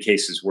 In many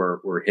cases,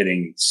 we're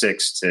hitting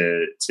 6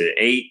 to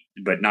 8,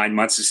 but 9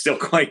 months is still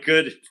quite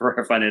good for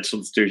a financial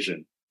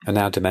institution. And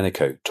now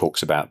Domenico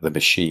talks about the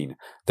machine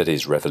that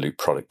is Revolut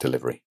product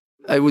delivery.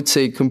 I would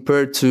say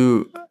compared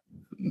to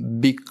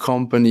big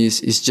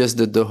companies, it's just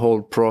that the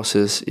whole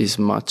process is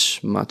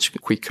much, much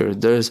quicker.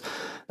 There's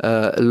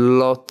a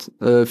lot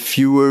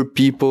fewer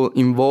people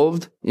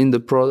involved in the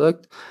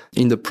product,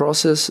 in the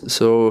process.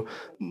 So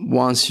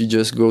once you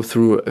just go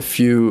through a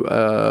few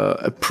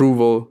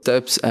approval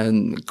steps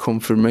and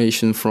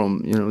confirmation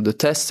from the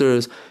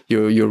testers,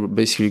 you're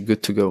basically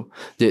good to go.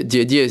 The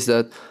idea is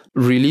that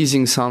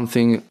releasing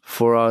something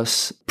for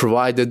us,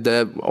 provided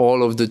that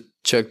all of the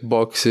check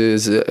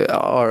boxes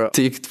are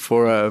ticked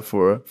for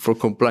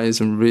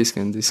compliance and risk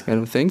and these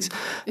kind of things,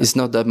 it's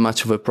not that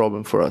much of a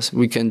problem for us.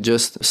 We can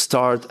just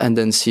start and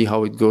then see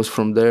how it goes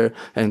from there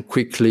and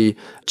quickly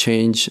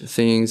change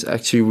things.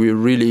 Actually,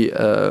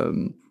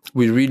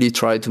 we really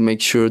try to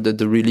make sure that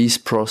the release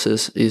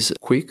process is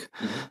quick,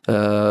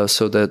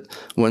 so that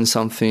when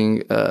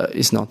something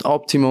is not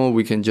optimal,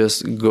 we can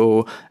just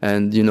go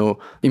and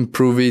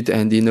improve it,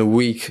 and in a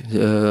week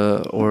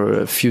or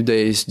a few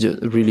days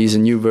release a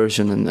new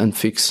version and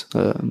fix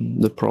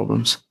the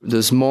problems.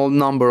 The small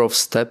number of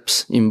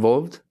steps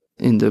involved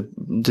in the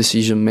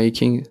decision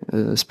making,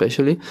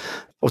 especially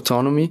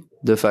autonomy,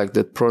 the fact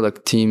that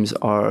product teams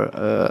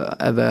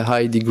have a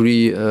high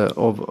degree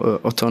of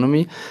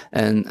autonomy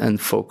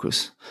and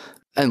focus,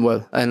 and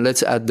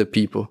let's add the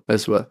people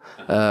as well.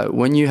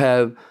 When you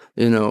have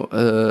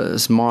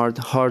smart,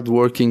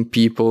 hardworking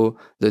people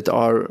that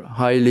are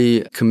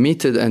highly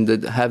committed and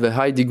that have a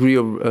high degree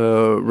of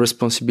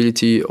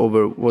responsibility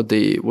over what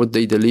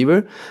they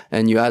deliver,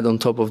 and you add on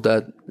top of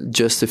that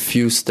just a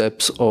few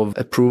steps of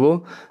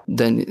approval,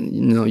 then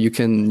you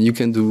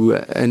can do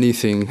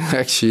anything.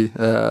 Actually,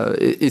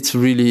 it's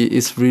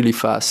really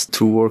fast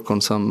to work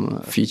on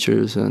some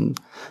features and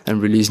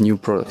release new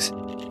products.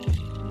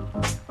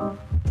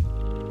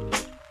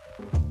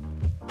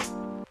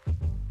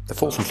 The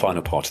fourth and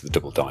final part of the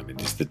double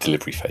diamond is the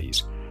delivery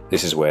phase.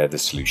 This is where the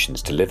solution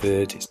is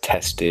delivered, it's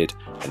tested,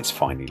 and it's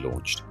finally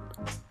launched.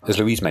 As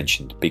Louise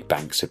mentioned, big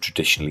banks have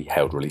traditionally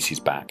held releases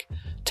back,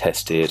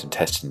 tested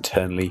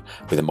internally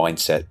with a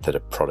mindset that a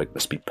product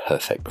must be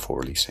perfect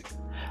before releasing.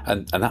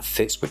 And that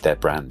fits with their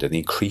brand and the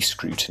increased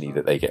scrutiny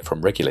that they get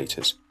from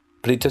regulators.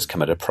 But it does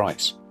come at a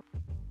price.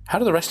 How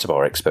do the rest of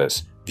our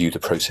experts view the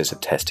process of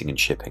testing and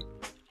shipping?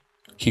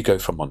 Hugo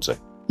from Monzo.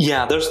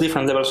 Yeah, there's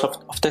different levels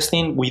of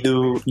testing. We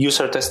do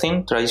user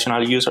testing,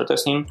 traditional user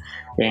testing.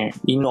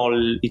 In all,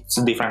 it's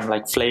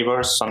different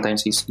flavors.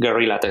 Sometimes it's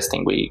guerrilla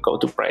testing. We go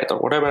to Pret or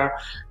whatever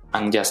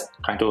and just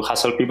trying to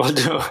hustle people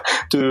to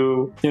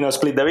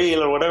split the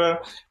bill or whatever.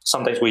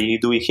 Sometimes we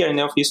do it here in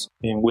the office.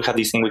 We have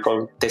this thing we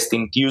call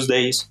Testing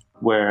Tuesdays,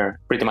 where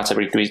pretty much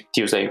every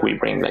Tuesday we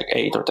bring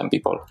 8 or 10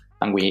 people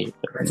and we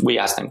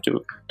ask them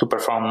to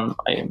perform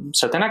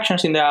certain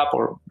actions in the app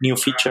or new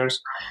features.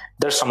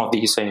 There's some of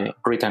these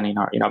written in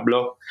our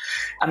blog.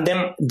 And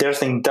then there's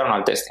the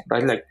internal testing,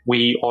 right?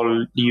 We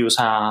all use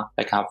how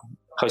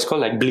it's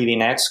called,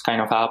 bleeding edge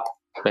kind of app.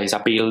 There is a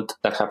build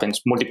that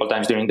happens multiple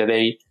times during the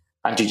day,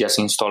 and you just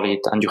install it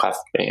and you have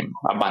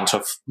a bunch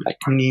of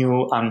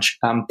new and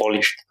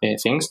polished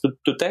things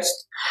to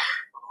test.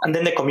 And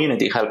then the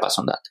community help us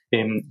on that.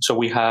 So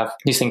we have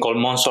this thing called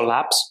Monzo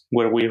Labs,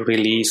 where we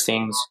release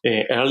things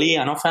early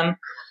and often.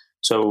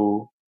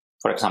 So,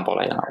 for example,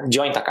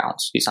 joint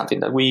accounts is something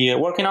that we are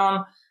working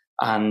on,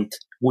 and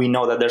we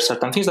know that there's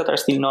certain things that are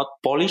still not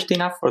polished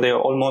enough, or there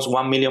are almost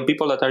 1 million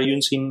people that are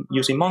using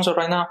Monzo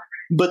right now.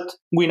 But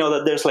we know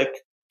that there's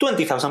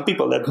 20,000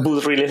 people that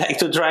would really like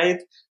to try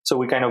it. So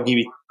we kind of give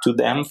it to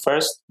them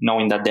first,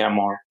 knowing that they are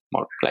more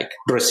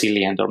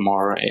resilient or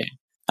more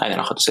I don't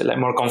know how to say,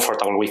 more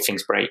comfortable with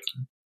things breaking.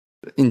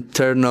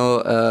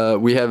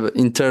 We have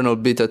internal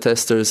beta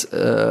testers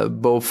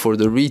both for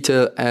the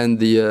retail and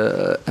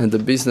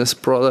the business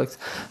product.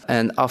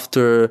 And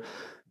after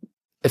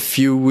a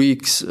few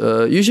weeks,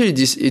 usually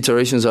these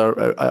iterations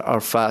are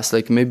fast,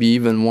 maybe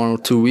even 1 or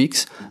 2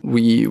 weeks.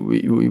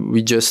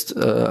 We just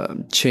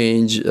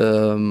change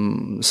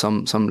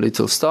some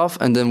little stuff,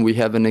 and then we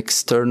have an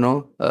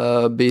external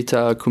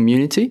beta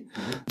community.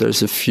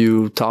 There's a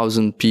few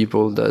thousand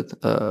people that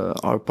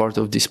are part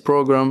of this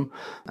program,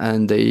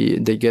 and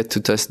they get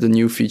to test the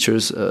new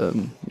features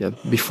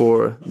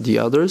before the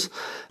others.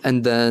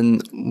 And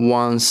then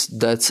once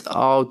that's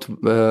out,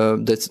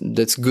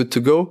 that's good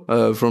to go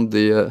from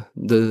the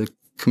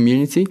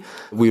community,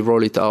 we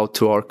roll it out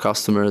to our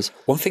customers.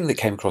 One thing that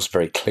came across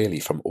very clearly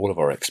from all of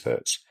our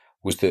experts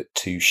was that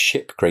to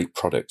ship great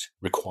product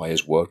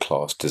requires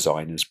world-class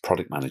designers,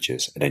 product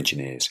managers, and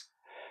engineers.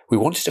 We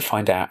wanted to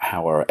find out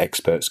how our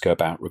experts go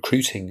about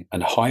recruiting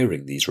and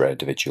hiring these rare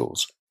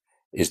individuals.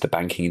 Is the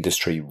banking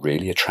industry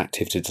really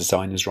attractive to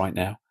designers right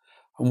now?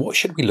 And what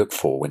should we look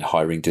for when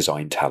hiring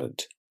design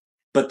talent?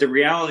 But the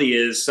reality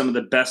is some of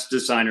the best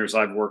designers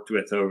I've worked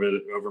with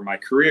over my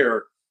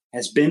career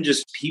has been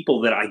just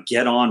people that I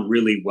get on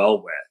really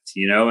well with,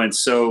 and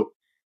so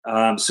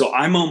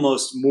I'm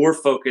almost more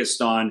focused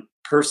on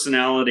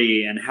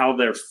personality and how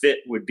their fit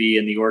would be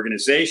in the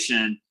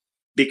organization,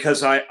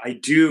 because I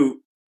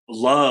do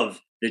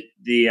love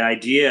the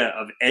idea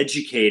of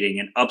educating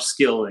and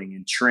upskilling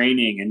and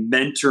training and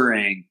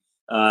mentoring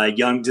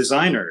young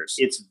designers.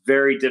 It's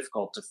very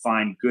difficult to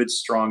find good,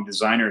 strong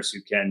designers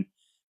who can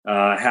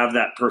have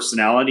that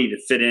personality to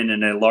fit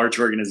in a large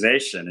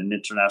organization, an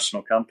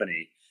international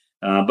company.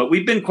 But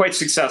we've been quite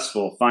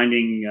successful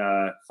finding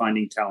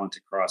talent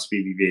across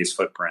BBVA's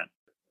footprint.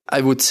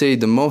 I would say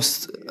the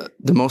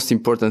most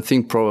important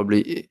thing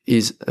probably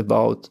is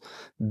about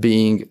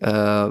being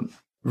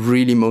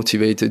really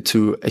motivated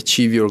to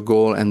achieve your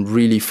goal and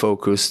really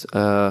focused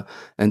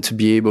and to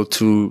be able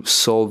to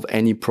solve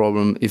any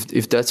problem.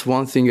 If that's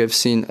one thing I've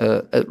seen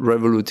at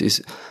Revolut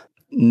is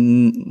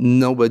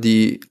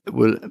nobody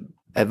will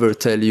ever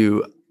tell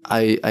you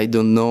I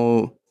don't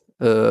know.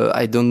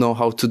 I don't know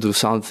how to do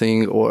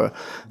something, or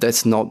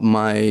that's not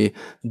my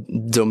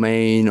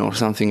domain, or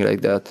something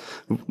like that.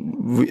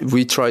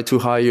 We try to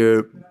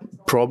hire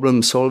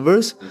problem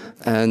solvers,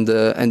 and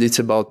it's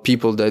about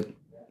people that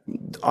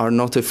are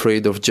not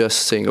afraid of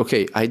just saying,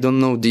 okay, I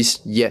don't know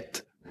this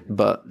yet,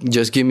 but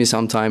just give me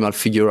some time, I'll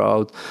figure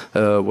out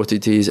what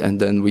it is, and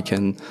then we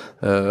can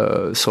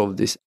solve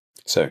this.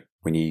 So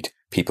we need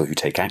people who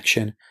take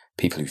action,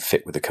 people who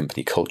fit with the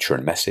company culture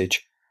and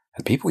message,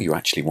 and people you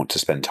actually want to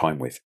spend time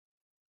with.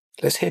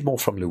 Let's hear more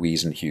from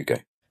Louise and Hugo.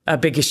 Our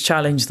biggest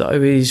challenge, though,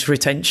 is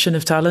retention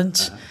of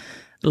talent.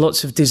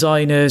 Lots of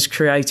designers,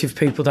 creative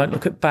people don't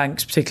look at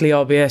banks,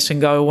 particularly RBS,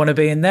 and go, I want to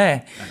be in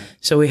there.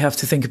 So we have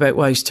to think about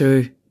ways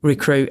to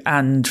recruit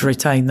and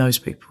retain those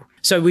people.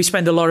 So we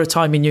spend a lot of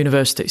time in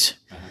universities.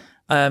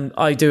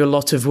 I do a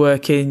lot of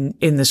work in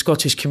the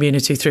Scottish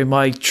community through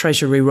my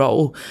treasury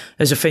role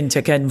as a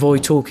fintech envoy,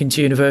 talking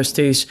to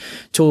universities,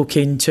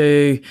 talking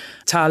to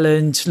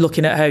talent,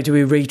 looking at how do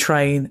we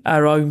retrain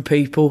our own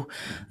people,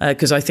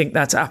 because I think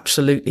that's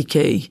absolutely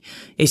key,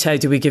 is how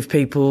do we give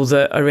people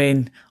that are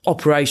in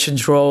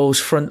operations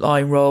roles,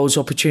 frontline roles,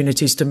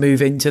 opportunities to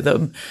move into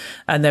them.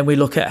 And then we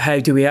look at how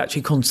do we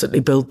actually constantly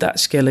build that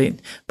skill in.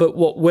 But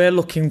what we're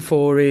looking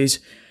for is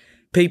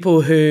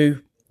people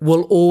who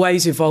will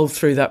always evolve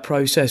through that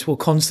process, will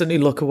constantly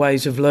look at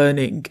ways of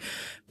learning,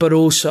 but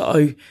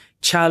also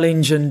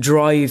challenge and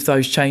drive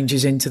those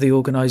changes into the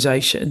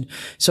organisation.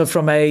 So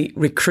from a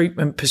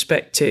recruitment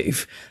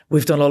perspective,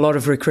 we've done a lot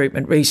of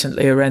recruitment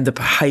recently around the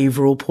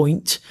behavioural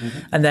point.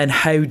 And then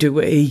how do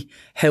we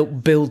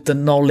help build the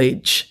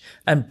knowledge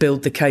and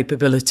build the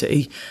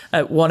capability?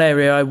 One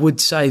area I would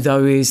say,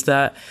 though, is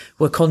that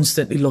we're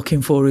constantly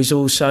looking for is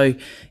also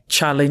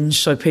challenge.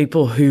 So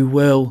people who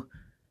will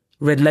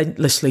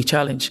relentlessly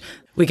challenge.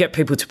 We get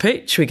people to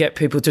pitch, we get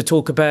people to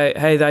talk about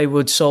how they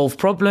would solve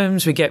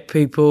problems, we get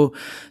people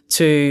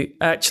to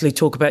actually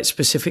talk about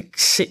specific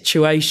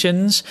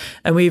situations,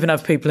 and we even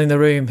have people in the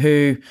room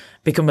who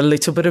become a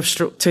little bit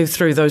obstructive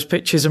through those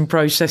pitches and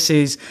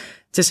processes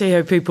to see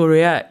how people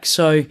react.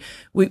 So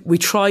we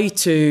try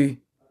to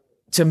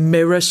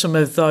mirror some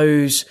of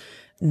those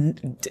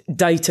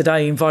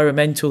day-to-day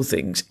environmental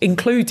things,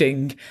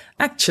 including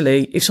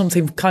actually if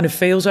something kind of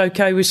feels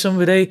okay with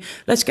somebody,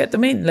 let's get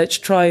them in, let's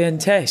try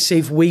and test, see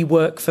if we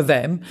work for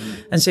them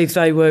and see if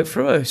they work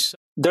for us.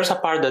 There's a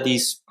part that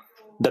is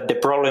that the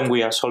problem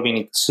we are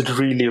solving is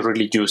really,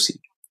 really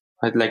juicy.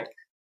 Right? Like,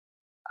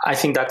 I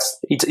think that's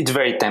it's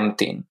very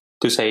tempting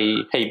to say,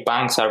 hey,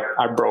 banks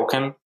are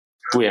broken,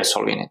 we are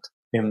solving it.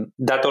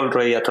 That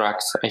already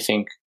attracts, I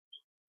think,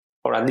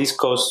 or at least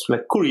causes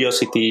like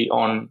curiosity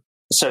on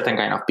certain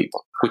kind of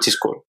people, which is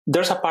cool.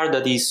 There's a part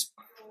that is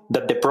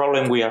that the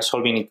problem we are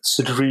solving is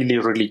really,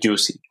 really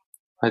juicy.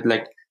 Right?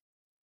 Like,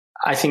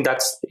 I think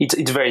that's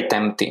it's very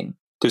tempting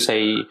to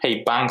say,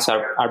 hey, banks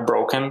are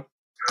broken,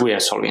 we are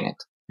solving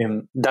it.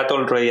 That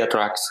already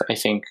attracts, I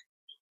think,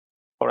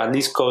 or at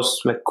least causes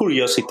like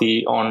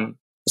curiosity on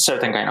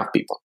certain kind of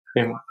people,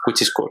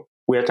 which is cool.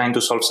 We are trying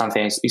to solve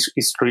something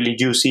is really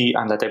juicy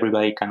and that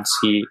everybody can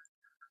see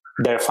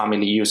their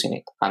family using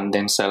it and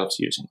themselves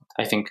using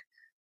it, I think.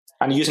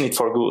 And using it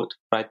for good,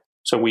 right?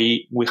 So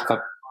we have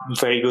a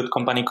very good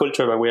company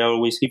culture, but we are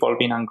always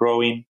evolving and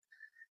growing.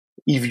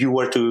 If you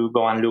were to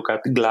go and look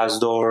at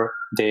Glassdoor,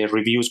 the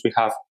reviews we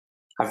have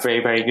are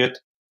very, very good.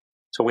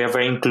 So we are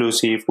very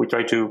inclusive. We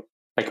try to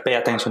like pay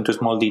attention to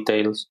small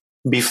details,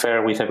 be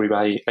fair with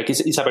everybody. Like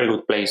it's a very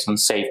good place and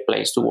safe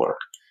place to work.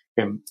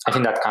 I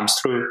think that comes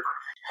through.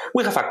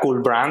 We have a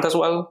cool brand as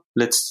well.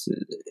 It's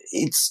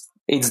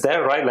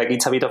there, right? Like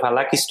it's a bit of a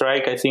lucky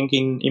strike, I think,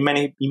 in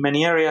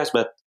many areas,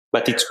 but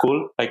it's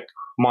cool. Like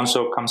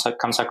Monzo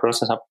comes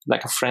across as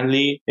a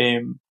friendly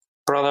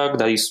product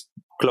that is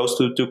close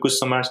to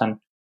customers and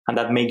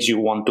that makes you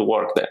want to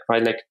work there,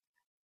 right? Like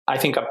I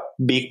think a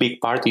big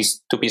part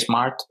is to be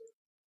smart.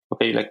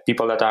 Okay, like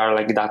people that are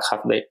like that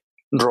have the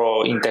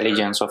raw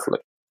intelligence of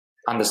like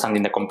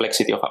understanding the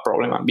complexity of a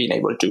problem and being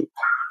able to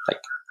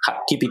like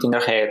keep it in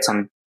their heads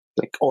and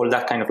like all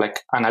that kind of like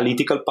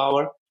analytical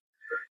power.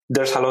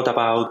 There's a lot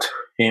about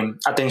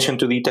attention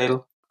to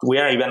detail. We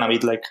are even a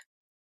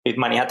bit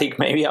maniatic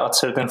maybe about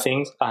certain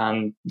things,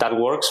 and that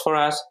works for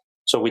us.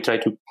 So we try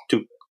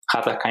to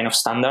have that kind of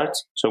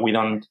standards. So we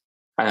don't,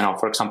 I don't know,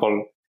 for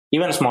example,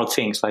 even small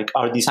things like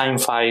our design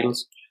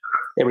files.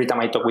 Every time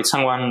I talk with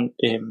someone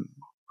in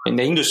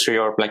the industry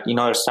or like in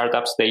other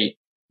startups, they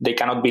they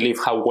cannot believe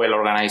how well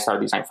organized our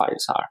design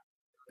files are,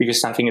 because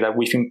it's something that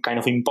we've kind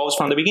of imposed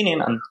from the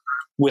beginning, and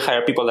we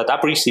hire people that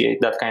appreciate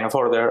that kind of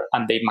order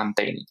and they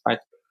maintain it, right?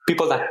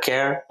 People that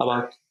care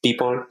about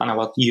people and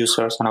about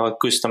users and about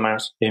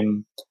customers.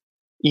 In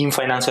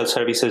financial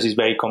services, it's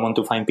very common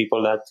to find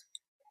people that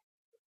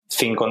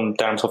think on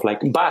terms of like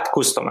bad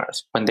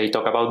customers when they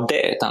talk about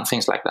debt and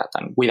things like that,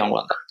 and we don't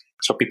want that.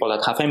 So people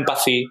that have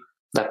empathy,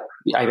 that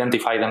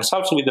identify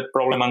themselves with the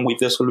problem and with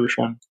the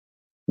solution,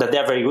 that they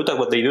are very good at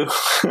what they do.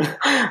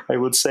 I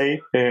would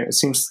say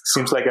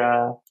seems like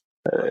a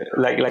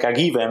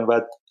given,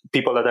 but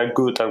people that are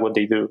good at what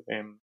they do.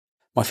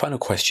 My final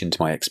question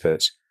to my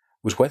experts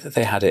was whether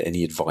they had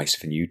any advice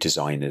for new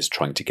designers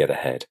trying to get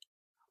ahead.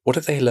 What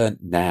have they learned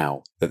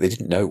now that they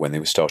didn't know when they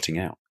were starting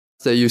out?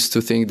 I used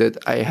to think that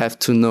I have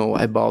to know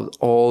about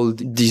all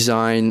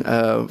design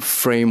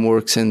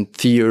frameworks and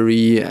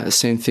theory,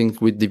 same thing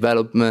with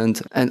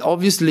development. And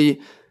obviously,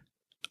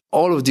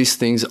 all of these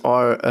things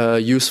are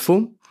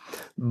useful,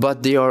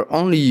 but they are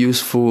only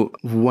useful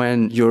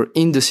when you're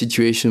in the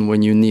situation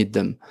when you need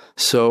them.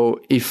 So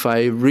if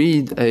I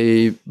read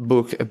a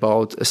book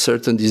about a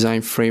certain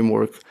design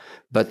framework,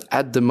 but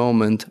at the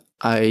moment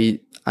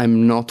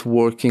I'm not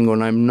working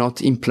or I'm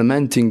not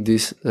implementing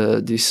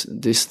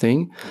this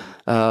thing,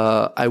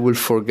 I will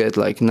forget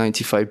like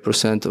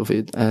 95% of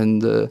it.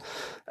 And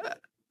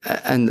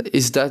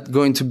is that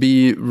going to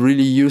be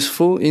really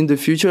useful in the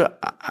future?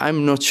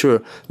 I'm not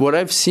sure. What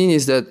I've seen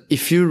is that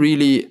if you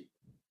really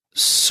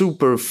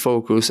super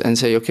focus and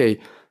say, okay,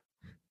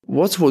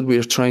 what's what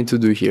we're trying to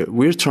do here?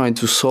 We're trying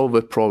to solve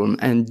a problem,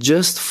 and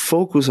just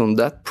focus on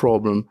that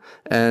problem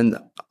and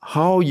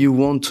how you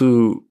want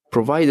to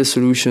provide a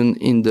solution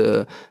in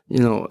the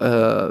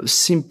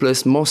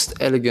simplest, most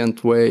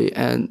elegant way,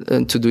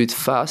 and to do it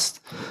fast,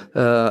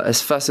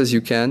 as fast as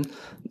you can.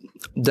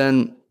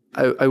 Then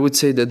I would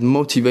say that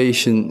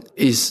motivation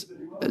is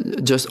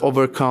just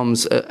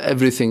overcomes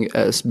everything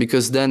else,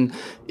 because then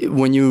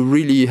when you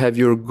really have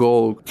your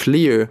goal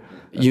clear,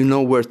 you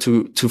know where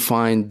to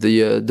find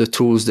the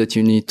tools that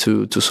you need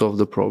to solve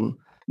the problem.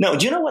 No,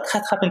 do you know what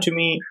had happened to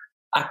me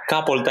a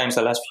couple of times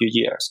the last few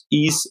years?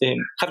 Is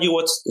have you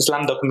watched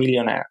Slumdog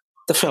Millionaire,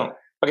 the film?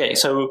 Okay,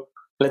 so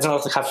let's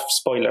not have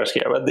spoilers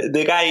here, but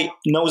the guy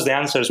knows the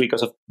answers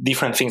because of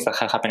different things that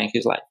have happened in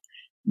his life.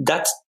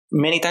 That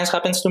many times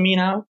happens to me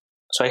now.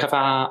 So I have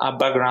a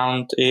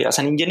background as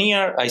an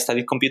engineer. I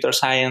studied computer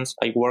science.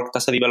 I worked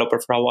as a developer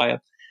for a while.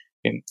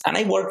 And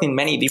I worked in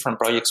many different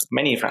projects,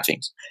 many different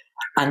things.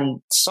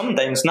 And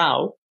sometimes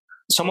now,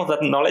 some of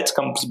that knowledge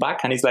comes back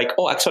and it's like,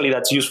 oh, actually,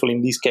 that's useful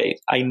in this case.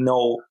 I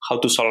know how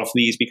to solve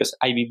this because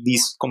I did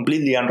this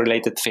completely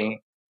unrelated thing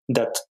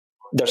that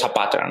there's a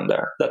pattern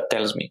there that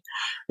tells me.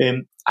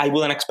 I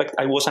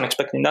wasn't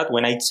expecting that.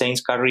 When I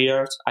changed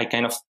careers, I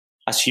kind of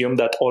assumed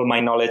that all my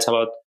knowledge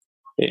about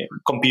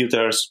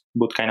computers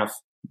would kind of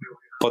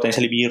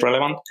potentially be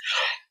relevant.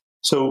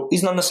 So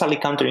it's not necessarily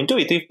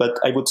counterintuitive, but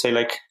I would say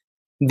like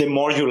the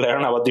more you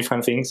learn about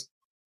different things,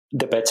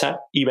 the better,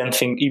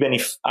 even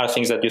if are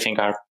things that you think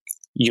are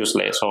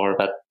useless or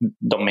that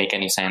don't make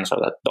any sense or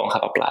that don't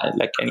have applied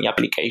like any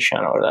application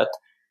or that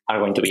are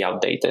going to be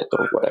outdated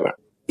or whatever.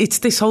 It's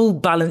this whole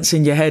balance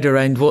in your head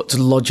around what's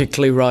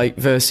logically right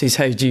versus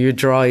how do you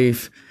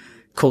drive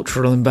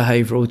cultural and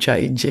behavioural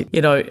change.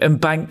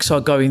 And banks are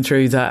going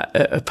through that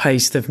at a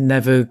pace they've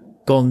never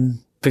gone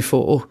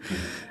before.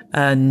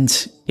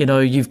 And,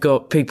 you've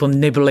got people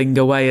nibbling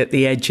away at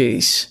the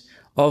edges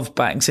of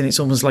banks, and it's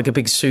almost like a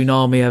big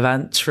tsunami of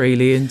ants,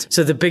 really. And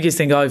so the biggest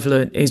thing I've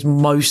learned is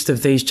most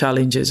of these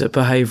challenges are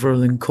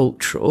behavioural and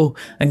cultural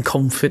and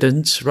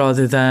confidence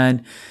rather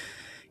than,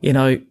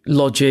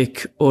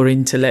 logic or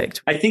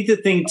intellect. I think the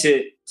thing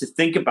to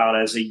think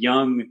about as a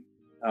young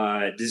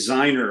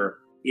designer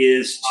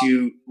is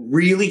to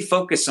really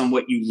focus on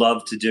what you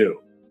love to do.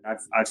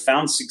 I've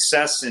found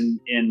success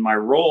in my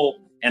role,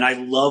 and I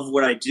love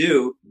what I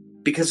do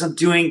because I'm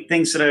doing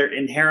things that are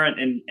inherent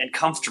and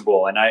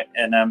comfortable,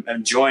 and I'm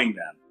enjoying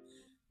them.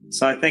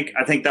 So I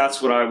think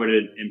that's what I would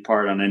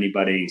impart on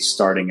anybody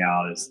starting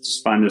out, is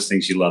just find those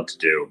things you love to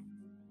do.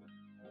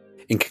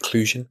 In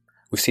conclusion,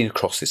 we've seen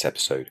across this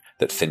episode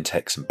that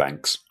fintechs and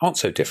banks aren't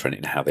so different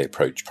in how they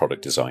approach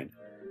product design.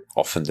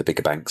 Often the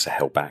bigger banks are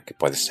held back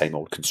by the same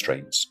old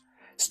constraints: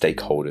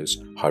 stakeholders,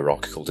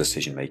 hierarchical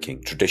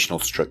decision-making, traditional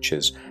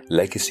structures,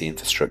 legacy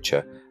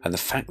infrastructure, and the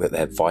fact that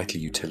they're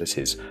vital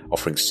utilities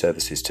offering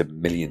services to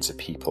millions of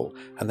people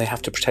and they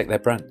have to protect their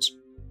brands.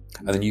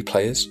 And the new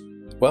players?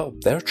 Well,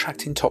 they're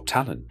attracting top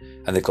talent,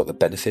 and they've got the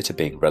benefit of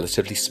being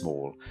relatively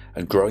small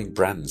and growing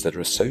brands that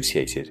are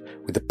associated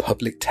with the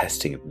public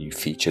testing of new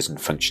features and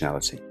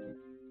functionality.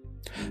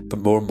 But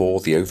more and more,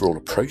 the overall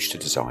approach to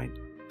design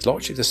is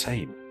largely the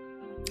same.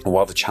 And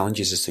while the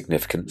challenges are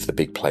significant for the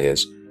big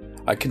players,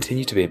 I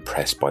continue to be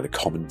impressed by the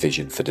common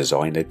vision for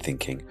design-led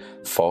thinking,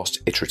 fast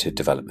iterative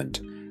development,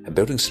 and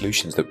building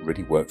solutions that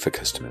really work for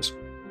customers.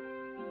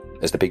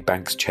 As the big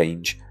banks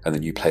change and the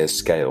new players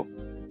scale,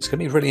 it's going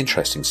to be really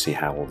interesting to see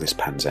how all this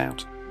pans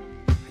out.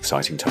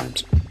 Exciting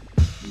times.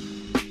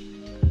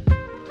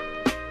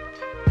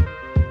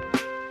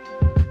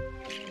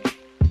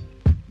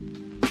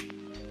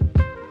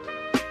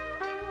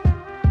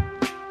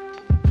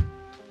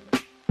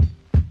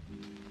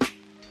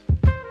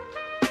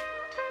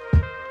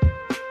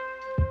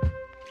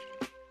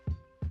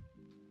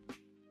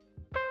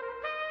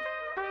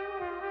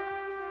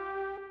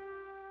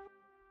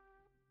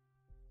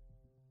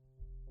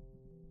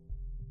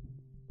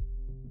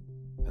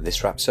 And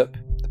this wraps up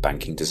the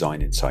Banking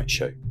Design Insights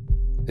Show.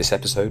 This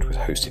episode was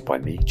hosted by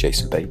me,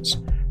 Jason Bates,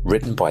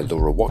 written by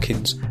Laura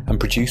Watkins and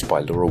produced by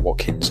Laura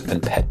Watkins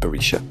and Pet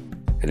Barisha,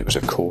 and it was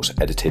of course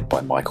edited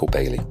by Michael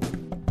Bailey.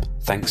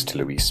 Thanks to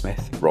Louise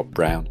Smith, Rob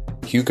Brown,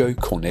 Hugo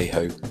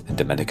Cornejo and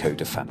Domenico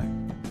De Fano.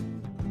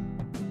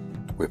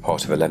 We're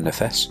part of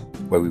 11FS,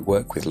 where we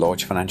work with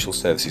large financial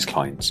services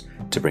clients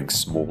to bring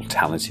small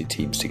talented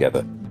teams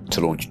together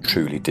to launch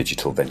truly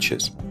digital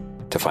ventures.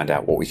 To find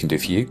out what we can do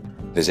for you,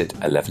 visit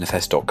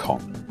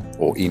 11fs.com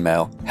or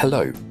email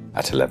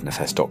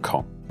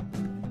hello@11fs.com.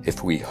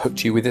 If we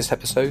hooked you with this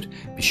episode,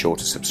 be sure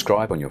to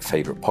subscribe on your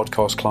favourite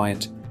podcast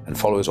client and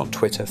follow us on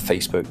Twitter,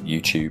 Facebook,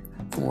 YouTube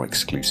for more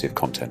exclusive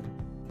content.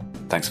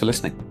 Thanks for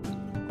listening.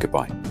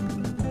 Goodbye.